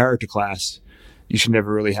another character class, you should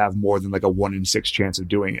never really have more than like a 1 in 6 chance of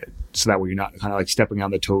doing it. So that way you're not kind of like stepping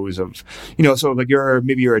on the toes of, so like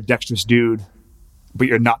maybe you're a dexterous dude, but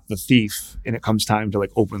you're not the thief, and it comes time to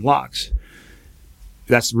like open locks.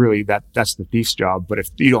 That's really that's the thief's job. But if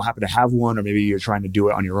you don't happen to have one, or maybe you're trying to do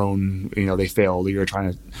it on your own, they failed,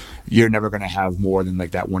 or you're never going to have more than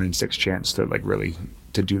like that 1 in 6 chance to like really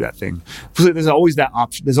to do that thing. So there's always that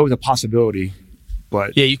option. There's always a possibility,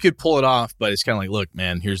 but yeah, you could pull it off, but it's kind of like, look,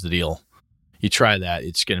 man, here's the deal. You try that,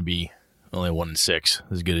 it's going to be only 1 in 6,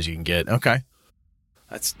 as good as you can get. Okay,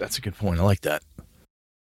 that's a good point. I like that.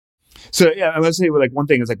 So yeah, I would say like one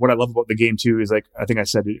thing is like what I love about the game too is like I think I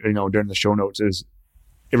said during the show notes is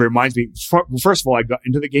it reminds me. First of all, I got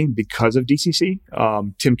into the game because of DCC.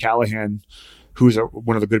 Tim Callahan, who's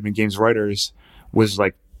one of the Goodman Games writers, was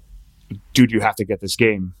like, "Dude, you have to get this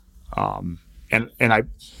game." And I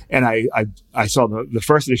saw the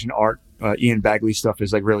first edition art. Ian Bagley stuff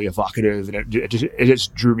is like really evocative, and it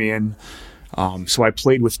just drew me in. So I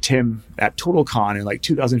played with Tim at TotalCon in like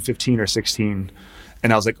 2015 or 16.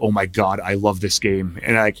 And I was like, oh my God, I love this game.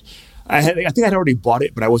 And I think I'd already bought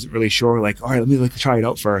it, but I wasn't really sure. Like, all right, let me try it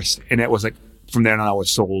out first. And it was like, from there on I was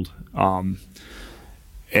sold. And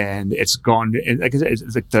it's gone. And like I said,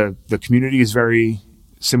 it's like the community is very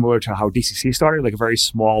similar to how DCC started, like a very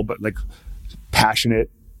small, but like passionate,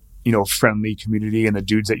 friendly community. And the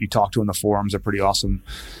dudes that you talk to in the forums are pretty awesome.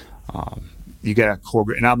 You get a core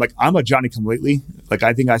group. And I'm a Johnny come lately. Like,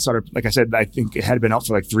 I think I started, like I said, I think it had been out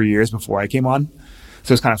for like 3 years before I came on.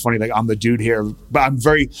 So it's kind of funny, like I'm the dude here, but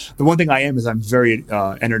the one thing I am is I'm very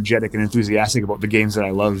energetic and enthusiastic about the games that I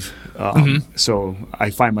love. So I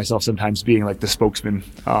find myself sometimes being like the spokesman.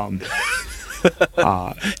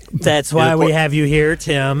 That's why we have you here,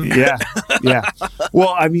 Tim. Yeah.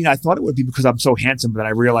 Well, I mean, I thought it would be because I'm so handsome, but then I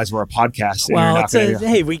realized we're a podcast. Well,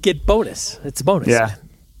 hey, we get bonus. It's a bonus. Yeah.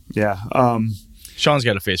 Sean's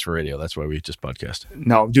got a face for radio. That's why we just podcast.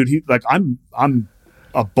 No, dude, I'm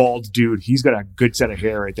a bald dude. He's got a good set of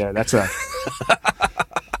hair right there. That's a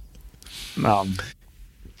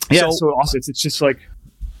So also it's just like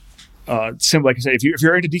simple. Like I said, if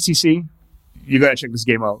you're into DCC, you got to check this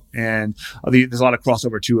game out. And there's a lot of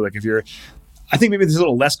crossover too. Like I think maybe there's a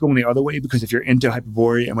little less going the other way because if you're into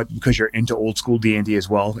Hyperborea and because you're into old school D&D as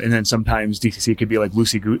well, and then sometimes DCC could be like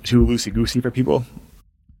too loosey goosey for people.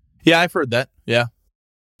 Yeah, I've heard that. Yeah.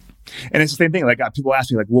 And it's the same thing. Like people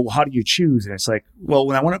ask me, like, "Well, how do you choose?" And it's like, well,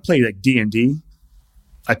 when I want to play like D&D,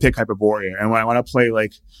 I pick Hyperborea, and when I want to play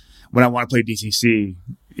DCC,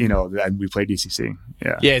 we play DCC.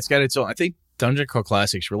 Yeah, yeah, it's got its own. I think Dungeon Crawl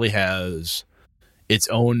Classics really has its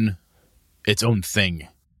own thing.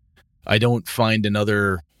 I don't find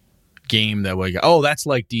another game that way. Oh, that's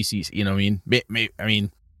like DCC. You know what I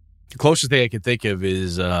mean? The closest thing I can think of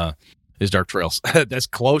is Dark Trails. That's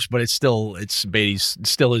close, but it's Beatty's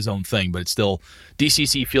still his own thing, but it's still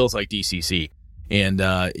DCC feels like DCC. And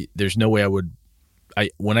there's no way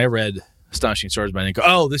when I read Astonishing Swordsman, I didn't go,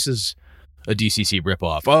 oh, this is a DCC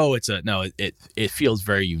ripoff. Oh, it feels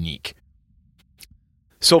very unique.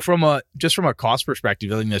 So from a cost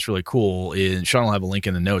perspective, I think that's really cool. And Sean will have a link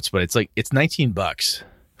in the notes, but it's $19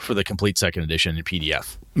 for the complete second edition in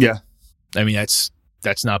PDF. Yeah. I mean,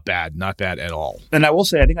 That's not bad. Not bad at all. And I will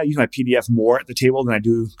say, I think I use my PDF more at the table than I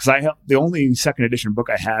do, because I have the only second edition book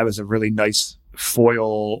I have is a really nice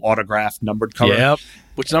foil autographed numbered cover. Yep.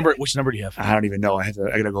 Which number do you have? I don't even know. I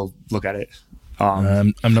gotta go look at it.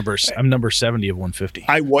 I'm number 70 of 150.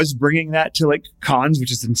 I was bringing that to like cons,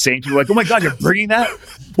 which is insane. People are like, oh my God, you're bringing that?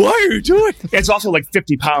 Why are you doing it? It's also like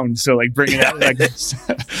 50 pounds. So like bringing that, like,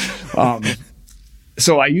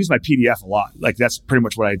 so I use my PDF a lot. Like that's pretty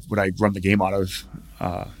much what I run the game out of.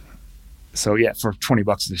 So yeah, for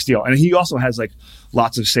 $20 is a steal. And he also has like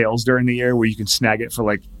lots of sales during the year where you can snag it for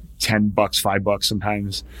like $10, $5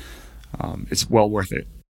 sometimes. It's well worth it.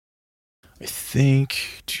 I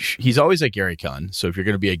think he's always at GaryCon. So if you're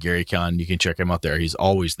going to be at GaryCon, you can check him out there. He's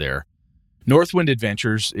always there. Northwind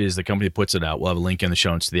Adventures is the company that puts it out. We'll have a link in the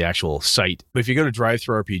show notes to the actual site. But if you go to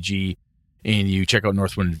DriveThruRPG and you check out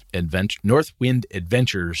Northwind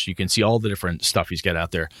Adventures, you can see all the different stuff he's got out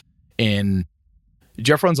there. And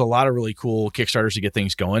Jeff runs a lot of really cool Kickstarters to get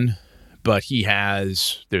things going. But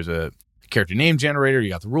there's a character name generator. You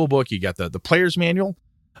got the rule book. You got the player's manual.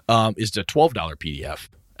 Is the $12 PDF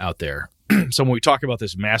out there. So when we talk about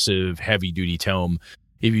this massive heavy duty tome,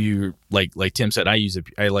 if you like Tim said, I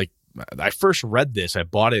first read this. I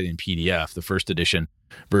bought it in PDF, the first edition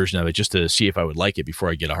version of it, just to see if I would like it before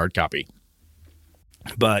I get a hard copy.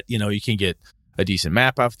 But you can get a decent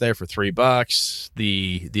map out there for $3.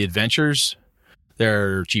 The adventures,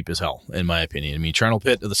 they're cheap as hell in my opinion. I mean, Charnel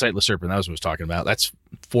Pit of the Sightless Serpent, that was what I was talking about. That's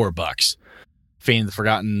 $4. Fane of the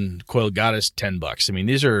Forgotten Coiled Goddess, $10. I mean,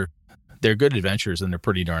 they're good adventures and they're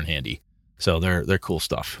pretty darn handy. So they're cool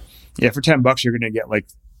stuff. Yeah, for $10, you're going to get like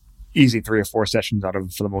easy 3 or 4 sessions out of them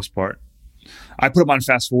for the most part. I put them on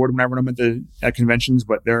fast forward when I run them at conventions,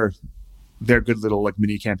 but they're good little like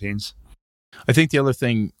mini campaigns. I think the other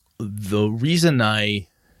thing, the reason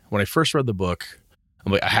when I first read the book,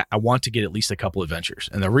 I'm like, I want to get at least a couple adventures.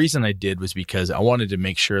 And the reason I did was because I wanted to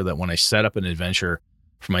make sure that when I set up an adventure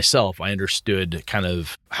for myself, I understood kind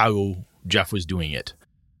of how Jeff was doing it.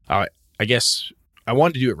 I guess I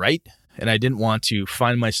wanted to do it right, and I didn't want to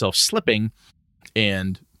find myself slipping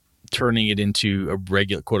and turning it into a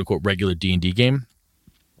regular, quote unquote, regular D&D game.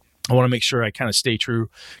 I want to make sure I kind of stay true,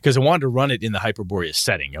 because I wanted to run it in the Hyperborean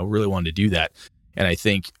setting. I really wanted to do that. And I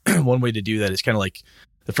think one way to do that is kind of like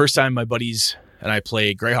the first time my buddies and I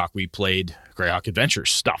played Greyhawk, we played Greyhawk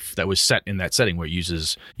Adventures stuff that was set in that setting where it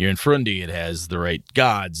uses your Infundi, it has the right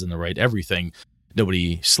gods and the right everything.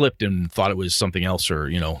 Nobody slipped and thought it was something else, or,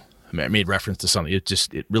 made reference to something.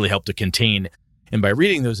 It really helped to contain. And by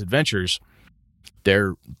reading those adventures, they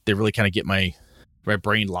really kind of get my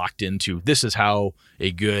brain locked into, this is how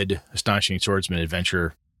a good Astonishing Swordsman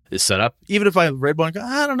adventure is set up. Even if I read one,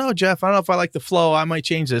 I don't know, Jeff, I don't know if I like the flow, I might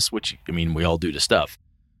change this, which, I mean, we all do to stuff.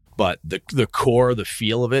 But the core, the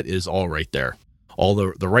feel of it is all right there. All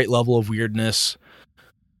the right level of weirdness,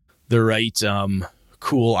 the right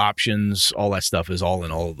cool options, all that stuff is all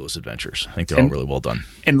in all of those adventures. I think they're all really well done.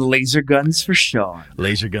 And laser guns for Sean.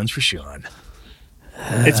 Laser guns for Sean.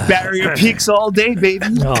 It's Barrier Peaks all day, baby.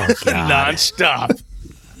 Oh, God. Nonstop.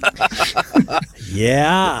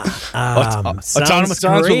 Yeah. Autonomous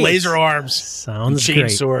guns with laser arms. Sounds chain great.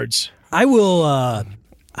 Swords. I will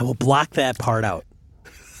block that part out.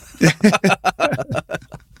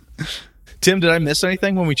 Tim, did I miss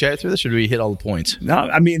anything when we chatted through this, or did we hit all the points? No,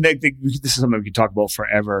 I mean, this is something we could talk about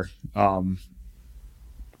forever. But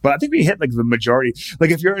I think we hit like the majority. Like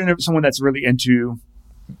if you're someone that's really into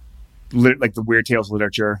like the Weird Tales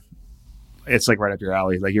literature, it's like right up your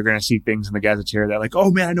alley. Like you're going to see things in the Gazetteer that like, oh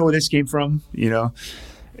man, I know where this came from.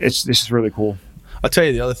 This is really cool. I'll tell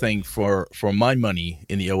you the other thing, for my money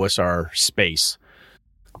in the OSR space,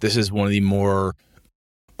 this is one of the more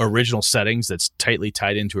original settings that's tightly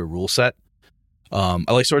tied into a rule set. I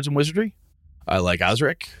like Swords and Wizardry. I like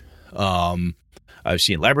Osric. I've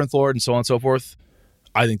seen Labyrinth Lord and so on and so forth.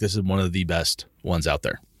 I think this is one of the best ones out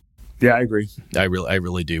there. Yeah, I agree. I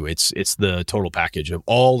really do. It's the total package of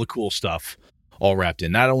all the cool stuff all wrapped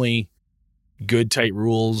in. Not only good tight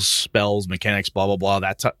rules, spells, mechanics, blah blah blah,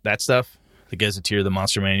 that stuff. The Gazetteer, the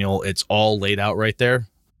Monster Manual, it's all laid out right there.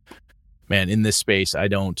 Man, in this space,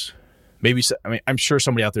 I'm sure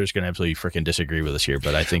somebody out there is going to absolutely freaking disagree with us here,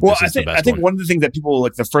 but I think this is the best one. I think one of the things that people,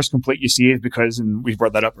 like the first complaint you see is because, and we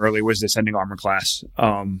brought that up earlier, was the Ascending Armor class.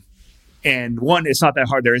 And one, it's not that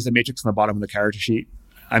hard. There is a matrix on the bottom of the character sheet.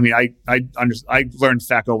 I mean, I learned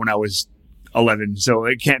THAC0 when I was 11, so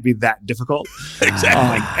it can't be that difficult.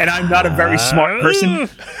 Exactly. And I'm not a very smart person.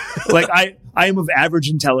 Like I am of average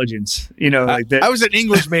intelligence. Like that. I was an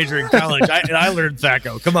English major in college, and I learned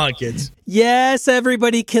THAC0. Come on, kids. Yes,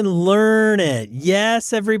 everybody can learn it.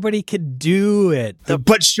 Yes, everybody can do it.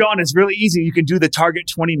 But Sean, it's really easy. You can do the target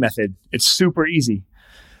 20 method. It's super easy.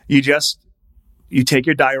 You take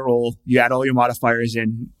your die roll, you add all your modifiers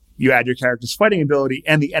in, you add your character's fighting ability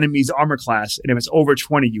and the enemy's armor class, and if it's over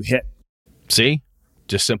 20, you hit. See?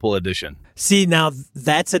 Just simple addition. See, now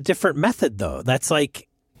that's a different method, though. That's like...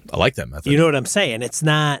 I like that method. You know what I'm saying? It's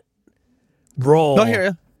not roll. No, I hear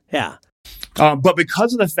you. Yeah. But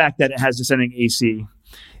because of the fact that it has descending AC,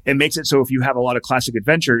 it makes it so if you have a lot of classic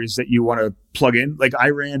adventures that you want to plug in, like I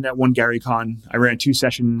ran at one GaryCon, I ran 2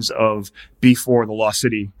 sessions of B4, the Lost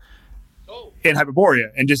City, in Hyperborea,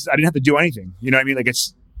 and I didn't have to do anything. You know what I mean? Like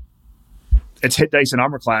it's hit dice and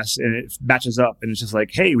armor class, and it matches up, and it's just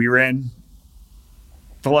like, hey, we ran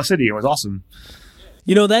the Lost City. It was awesome.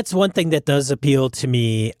 That's one thing that does appeal to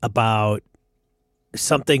me about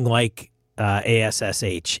something like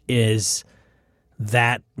ASSH is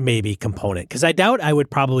that maybe component. Because I doubt I would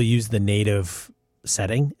probably use the native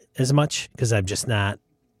setting as much, because I'm just not...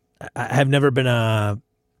 I have never been a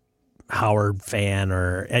Howard fan,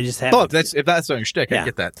 or I just haven't. Oh, if that's on your shtick, yeah. I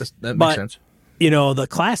get that. That makes sense. The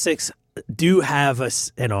classics do have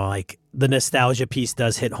like the nostalgia piece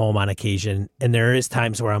does hit home on occasion, and there is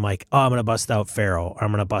times where I'm like, oh, I'm going to bust out Pharaoh, or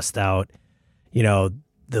I'm going to bust out,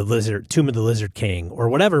 the Tomb of the Lizard King, or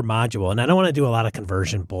whatever module, and I don't want to do a lot of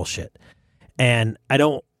conversion bullshit. And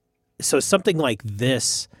so something like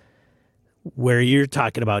this, where you're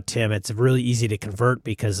talking about, Tim, it's really easy to convert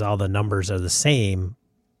because all the numbers are the same,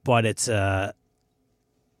 but it's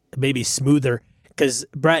maybe smoother. Because,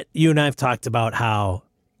 Brett, you and I have talked about how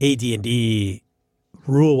AD&D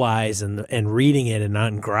rule-wise and reading it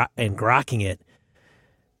and grokking it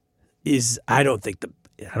is, I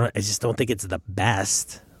just don't think it's the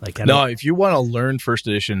best. If you want to learn first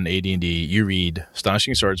edition AD&D, you read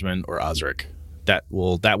Astonishing Swordsman or Osric. That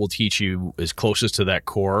will teach you as closest to that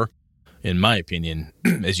core, in my opinion,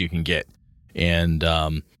 as you can get. And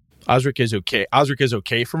Osric is okay. Osric is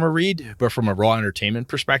okay from a read, but from a raw entertainment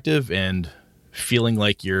perspective and feeling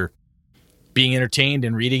like you're being entertained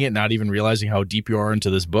and reading it, not even realizing how deep you are into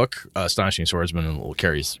this book, Astonishing Swordsman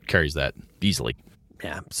carries that easily.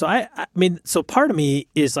 Yeah. So I mean, part of me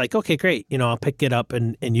is like, okay, great. I'll pick it up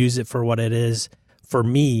and use it for what it is for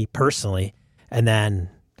me personally. And then,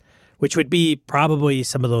 which would be probably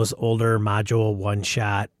some of those older module one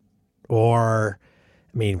shot, or,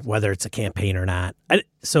 I mean, whether it's a campaign or not.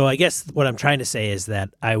 So I guess what I'm trying to say is that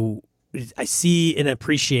I see and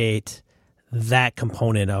appreciate that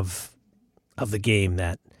component of the game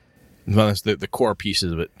that. Well, that's the core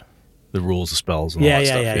pieces of it. The rules, the spells, and all that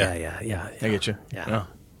stuff. Yeah. I get you. Yeah.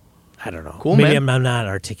 I don't know. Cool, Maybe man. I'm not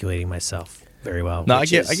articulating myself very well. No, I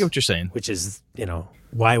get what you're saying. Which is,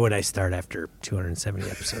 why would I start after 270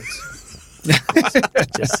 episodes?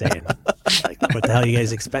 Just saying. Like, what the hell you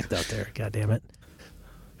guys expect out there? God damn it.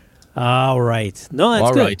 All right. No,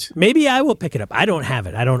 that's good. Right. Maybe I will pick it up. I don't have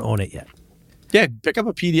it. I don't own it yet. Yeah, pick up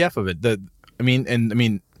a PDF of it.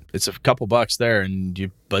 It's a couple bucks there, and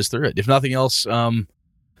you buzz through it. If nothing else,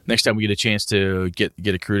 next time we get a chance to get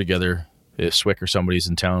a crew together, if Swick or somebody's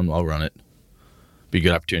in town, I'll run it. Be a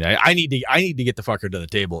good opportunity. I need to get the fucker to the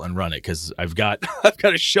table and run it, because I've got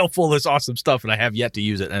a shelf full of this awesome stuff, and I have yet to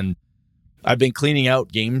use it. And I've been cleaning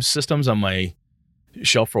out game systems on my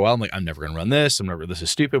shelf for a while. I'm like, I'm never going to run this. This is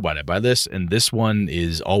stupid. Why did I buy this? And this one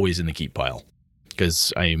is always in the keep pile,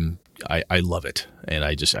 because I love it, and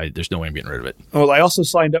there's no way I'm getting rid of it. Well, I also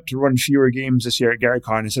signed up to run fewer games this year at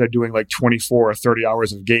GaryCon. Instead of doing like 24 or 30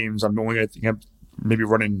 hours of games, I'm maybe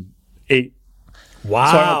running 8.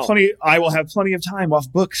 Wow! So I will have plenty of time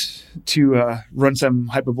off books to run some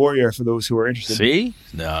Hyperborea for those who are interested. See,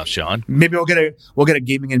 no, Sean. Maybe we'll get a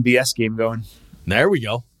gaming and BS game going. There we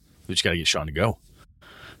go. We just got to get Sean to go.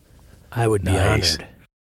 I would be honored.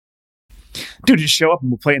 Dude, just show up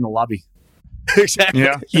and we'll play in the lobby. Exactly.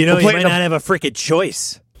 Yeah. You might not have a frickin'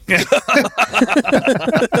 choice.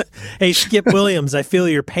 Hey, Skip Williams, I feel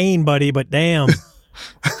your pain, buddy, but damn.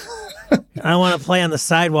 I want to play on the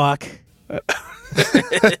sidewalk.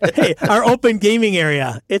 Hey, our open gaming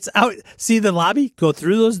area. It's out. See the lobby? Go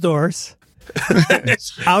through those doors.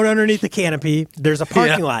 Out underneath the canopy. There's a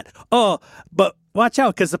parking lot. Oh, but watch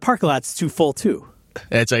out, because the parking lot's too full, too.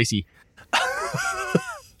 That's icy.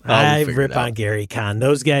 I rip on GaryCon.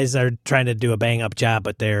 Those guys are trying to do a bang up job,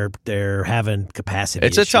 but they're having capacity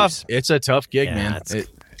issues. It's a tough gig, man.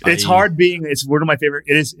 It's hard being. It's one of my favorite.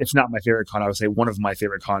 It is, if not my favorite con, I would say one of my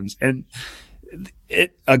favorite cons. And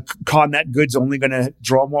a con that good's only going to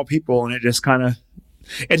draw more people, and it just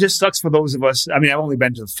sucks for those of us. I mean, I've only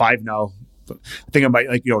been to 5 now. But I think about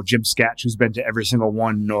Jim Scatch, who's been to every single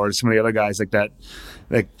one, or some of the other guys like that.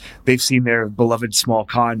 Like they've seen their beloved small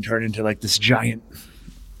con turn into like this giant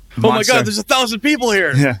monster. Oh my God, there's 1,000 people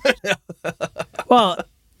here. Yeah. Well,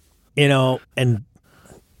 I don't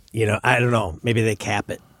know. Maybe they cap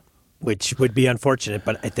it, which would be unfortunate.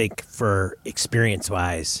 But I think for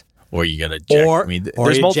experience-wise, or you got to jack. Or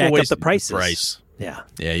there's you multiple jack ways up the prices. Price. Yeah.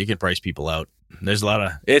 Yeah, you can price people out. There's a lot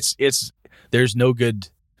of there's no good.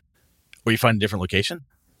 Where you find a different location?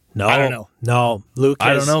 No, I don't know. No, Luke.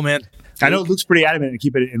 I don't know, man. I know Luke's pretty adamant to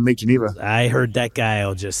keep it in Lake Geneva. I heard that guy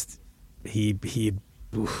will just he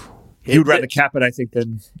would rather cap it, I think,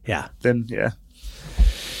 than yeah.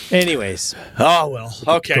 Anyways, Oh well.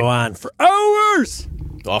 Okay. go on for hours.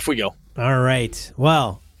 Off we go. All right.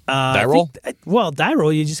 Well, Die roll? Die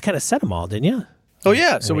roll. You just kind of set them all, didn't you? Oh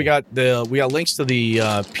yeah. So we got links to the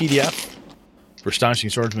PDF for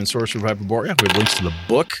Astonishing Swordsman, Sorcerer of Hyperborea. We have links to the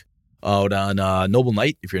book out on Noble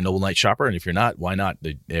Knight, if you're a Noble Knight shopper, and if you're not, why not?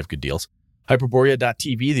 They have good deals.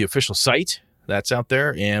 Hyperborea.tv, the official site, that's out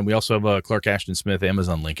there, and we also have a Clark Ashton Smith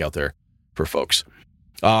Amazon link out there for folks.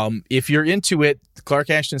 If you're into it, Clark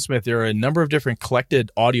Ashton Smith, there are a number of different collected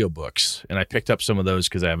audiobooks, and I picked up some of those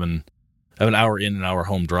because I have an hour in and hour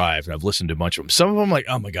home drive, and I've listened to a bunch of them. Some of them, like,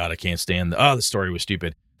 oh my God, I can't stand the story was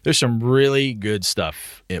stupid. There's some really good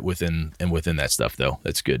stuff within that stuff, though.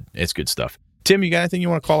 That's good. It's good stuff. Tim, you got anything you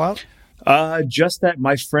want to call out? Just that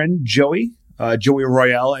my friend Joey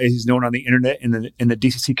Royale, as he's known on the internet in the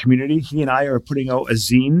DCC community, he and I are putting out a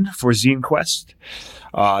zine for Zine Quest.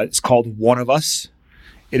 It's called One of Us.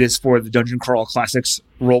 It is for the Dungeon Crawl Classics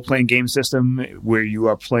role-playing game system, where you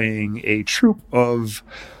are playing a troupe of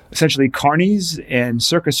essentially carnies and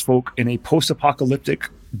circus folk in a post-apocalyptic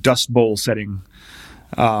Dust Bowl setting.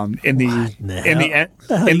 If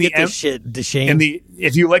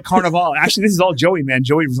you like Carnival, actually this is all Joey, man.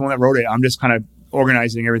 Joey was the one that wrote it. I'm just kind of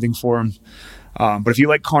organizing everything for him. But if you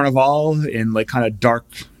like Carnival and like kind of dark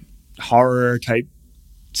horror type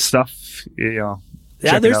stuff, yeah,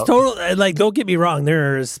 there's total, like, don't get me wrong,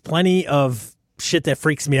 there's plenty of shit that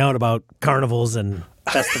freaks me out about carnivals and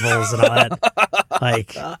festivals and all that.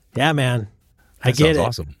 Like, yeah, man, I get it.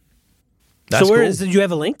 Awesome. That's so cool. Did you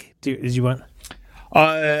have a link? Did you want?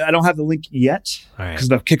 I don't have the link yet because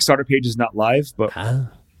the Kickstarter page is not live. But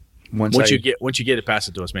once you get it, pass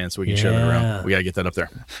it to us, man, so we can share it around. We gotta get that up there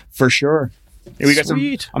for sure. Yeah, we got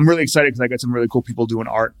Sweet. I'm really excited because I got some really cool people doing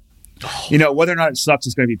art. Whether or not it sucks,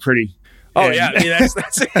 it's going to be pretty. Oh yeah,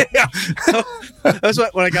 that's it. Yeah. That's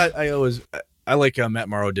what when I like Matt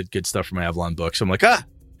Morrow did good stuff for my Avalon book. So I'm like,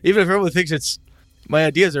 even if everyone thinks my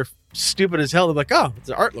ideas are stupid as hell, they're like,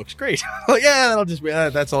 the art looks great. Like, yeah, that'll just be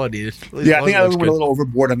that's all I needed. Yeah, I think I went a little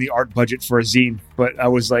overboard on the art budget for a zine, but I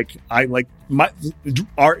was like, my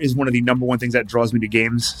art is one of the number one things that draws me to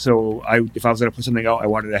games. So if I was going to put something out, I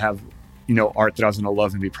wanted to have art that I was going to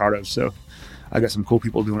love and be proud of. So I got some cool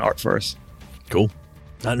people doing art for us. Cool.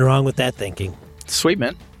 Nothing wrong with that thinking. Sweet,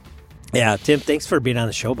 man. Yeah, Tim, thanks for being on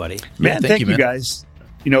the show, buddy. Man, thank you guys.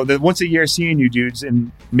 The once a year seeing you dudes,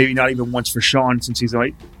 and maybe not even once for Sean, since he's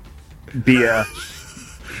like be a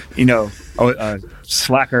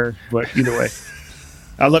slacker, but either way,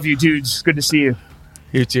 I love you dudes. Good to see you.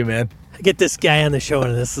 You too, man. I get this guy on the show,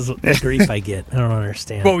 and this is the grief I get. I don't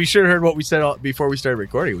understand. Well, we should have heard what we said before we started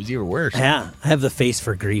recording. It was even worse. Yeah, I have the face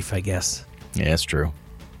for grief, I guess. Yeah, that's true.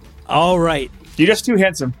 All right. You're just too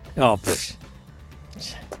handsome. Oh, pfft.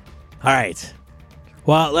 All right.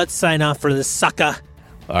 Well, let's sign off for this sucker.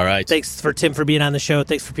 All right. Thanks for Tim for being on the show.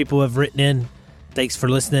 Thanks for people who have written in. Thanks for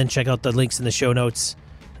listening. Check out the links in the show notes.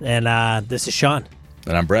 And this is Sean.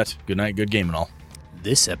 And I'm Brett. Good night, good game and all.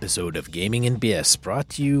 This episode of Gaming and BS brought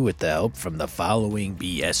to you with the help from the following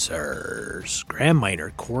BSers: Graham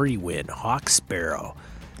Miner, Corey Wynn, Hawk Sparrow,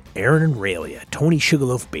 Aaron Aurelia, Tony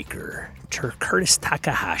Sugarloaf Baker, Curtis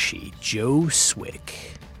Takahashi, Joe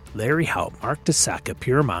Swick, Larry Haupt, Mark Tasaka,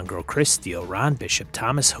 Pure Mongrel, Chris Steele, Ron Bishop,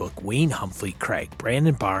 Thomas Hook, Wayne Humphrey, Craig,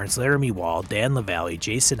 Brandon Barnes, Laramie Wall, Dan LaValle,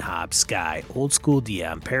 Jason Hobbs, Sky, Old School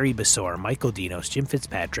DM, Perry Basor, Michael Dinos, Jim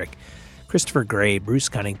Fitzpatrick, Christopher Gray, Bruce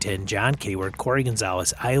Cunnington, John Kayward, Corey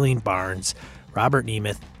Gonzalez, Eileen Barnes, Robert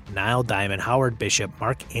Nemeth, Niall Diamond, Howard Bishop,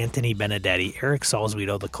 Mark Anthony Benedetti, Eric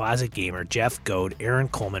Salzweedle, The Closet Gamer, Jeff Goad, Aaron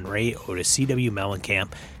Coleman, Ray Otis, C.W.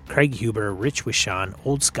 Mellencamp, Craig Huber, Rich Wishon,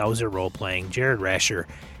 Old Scouser Roleplaying, Jared Rasher,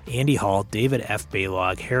 Andy Hall, David F.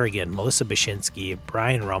 Baylog, Harrigan, Melissa Bashinsky,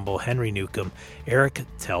 Brian Rumble, Henry Newcomb, Eric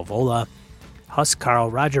Telvola, Huss Carl,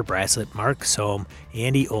 Roger Braslett, Mark Sohm,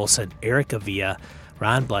 Andy Olson, Eric Avia,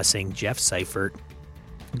 Ron Blessing, Jeff Seifert,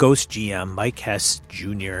 Ghost GM, Mike Hess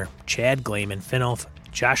Jr., Chad Glayman, Finolf,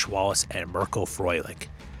 Josh Wallace, and Mirko Froelich.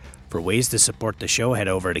 For ways to support the show, head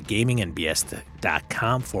over to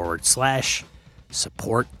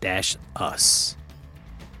gamingandbs.com/support-us.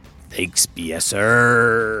 Thanks,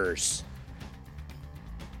 BSers.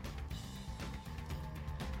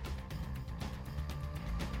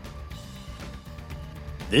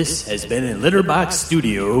 This has been a Litterbox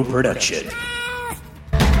Studio production.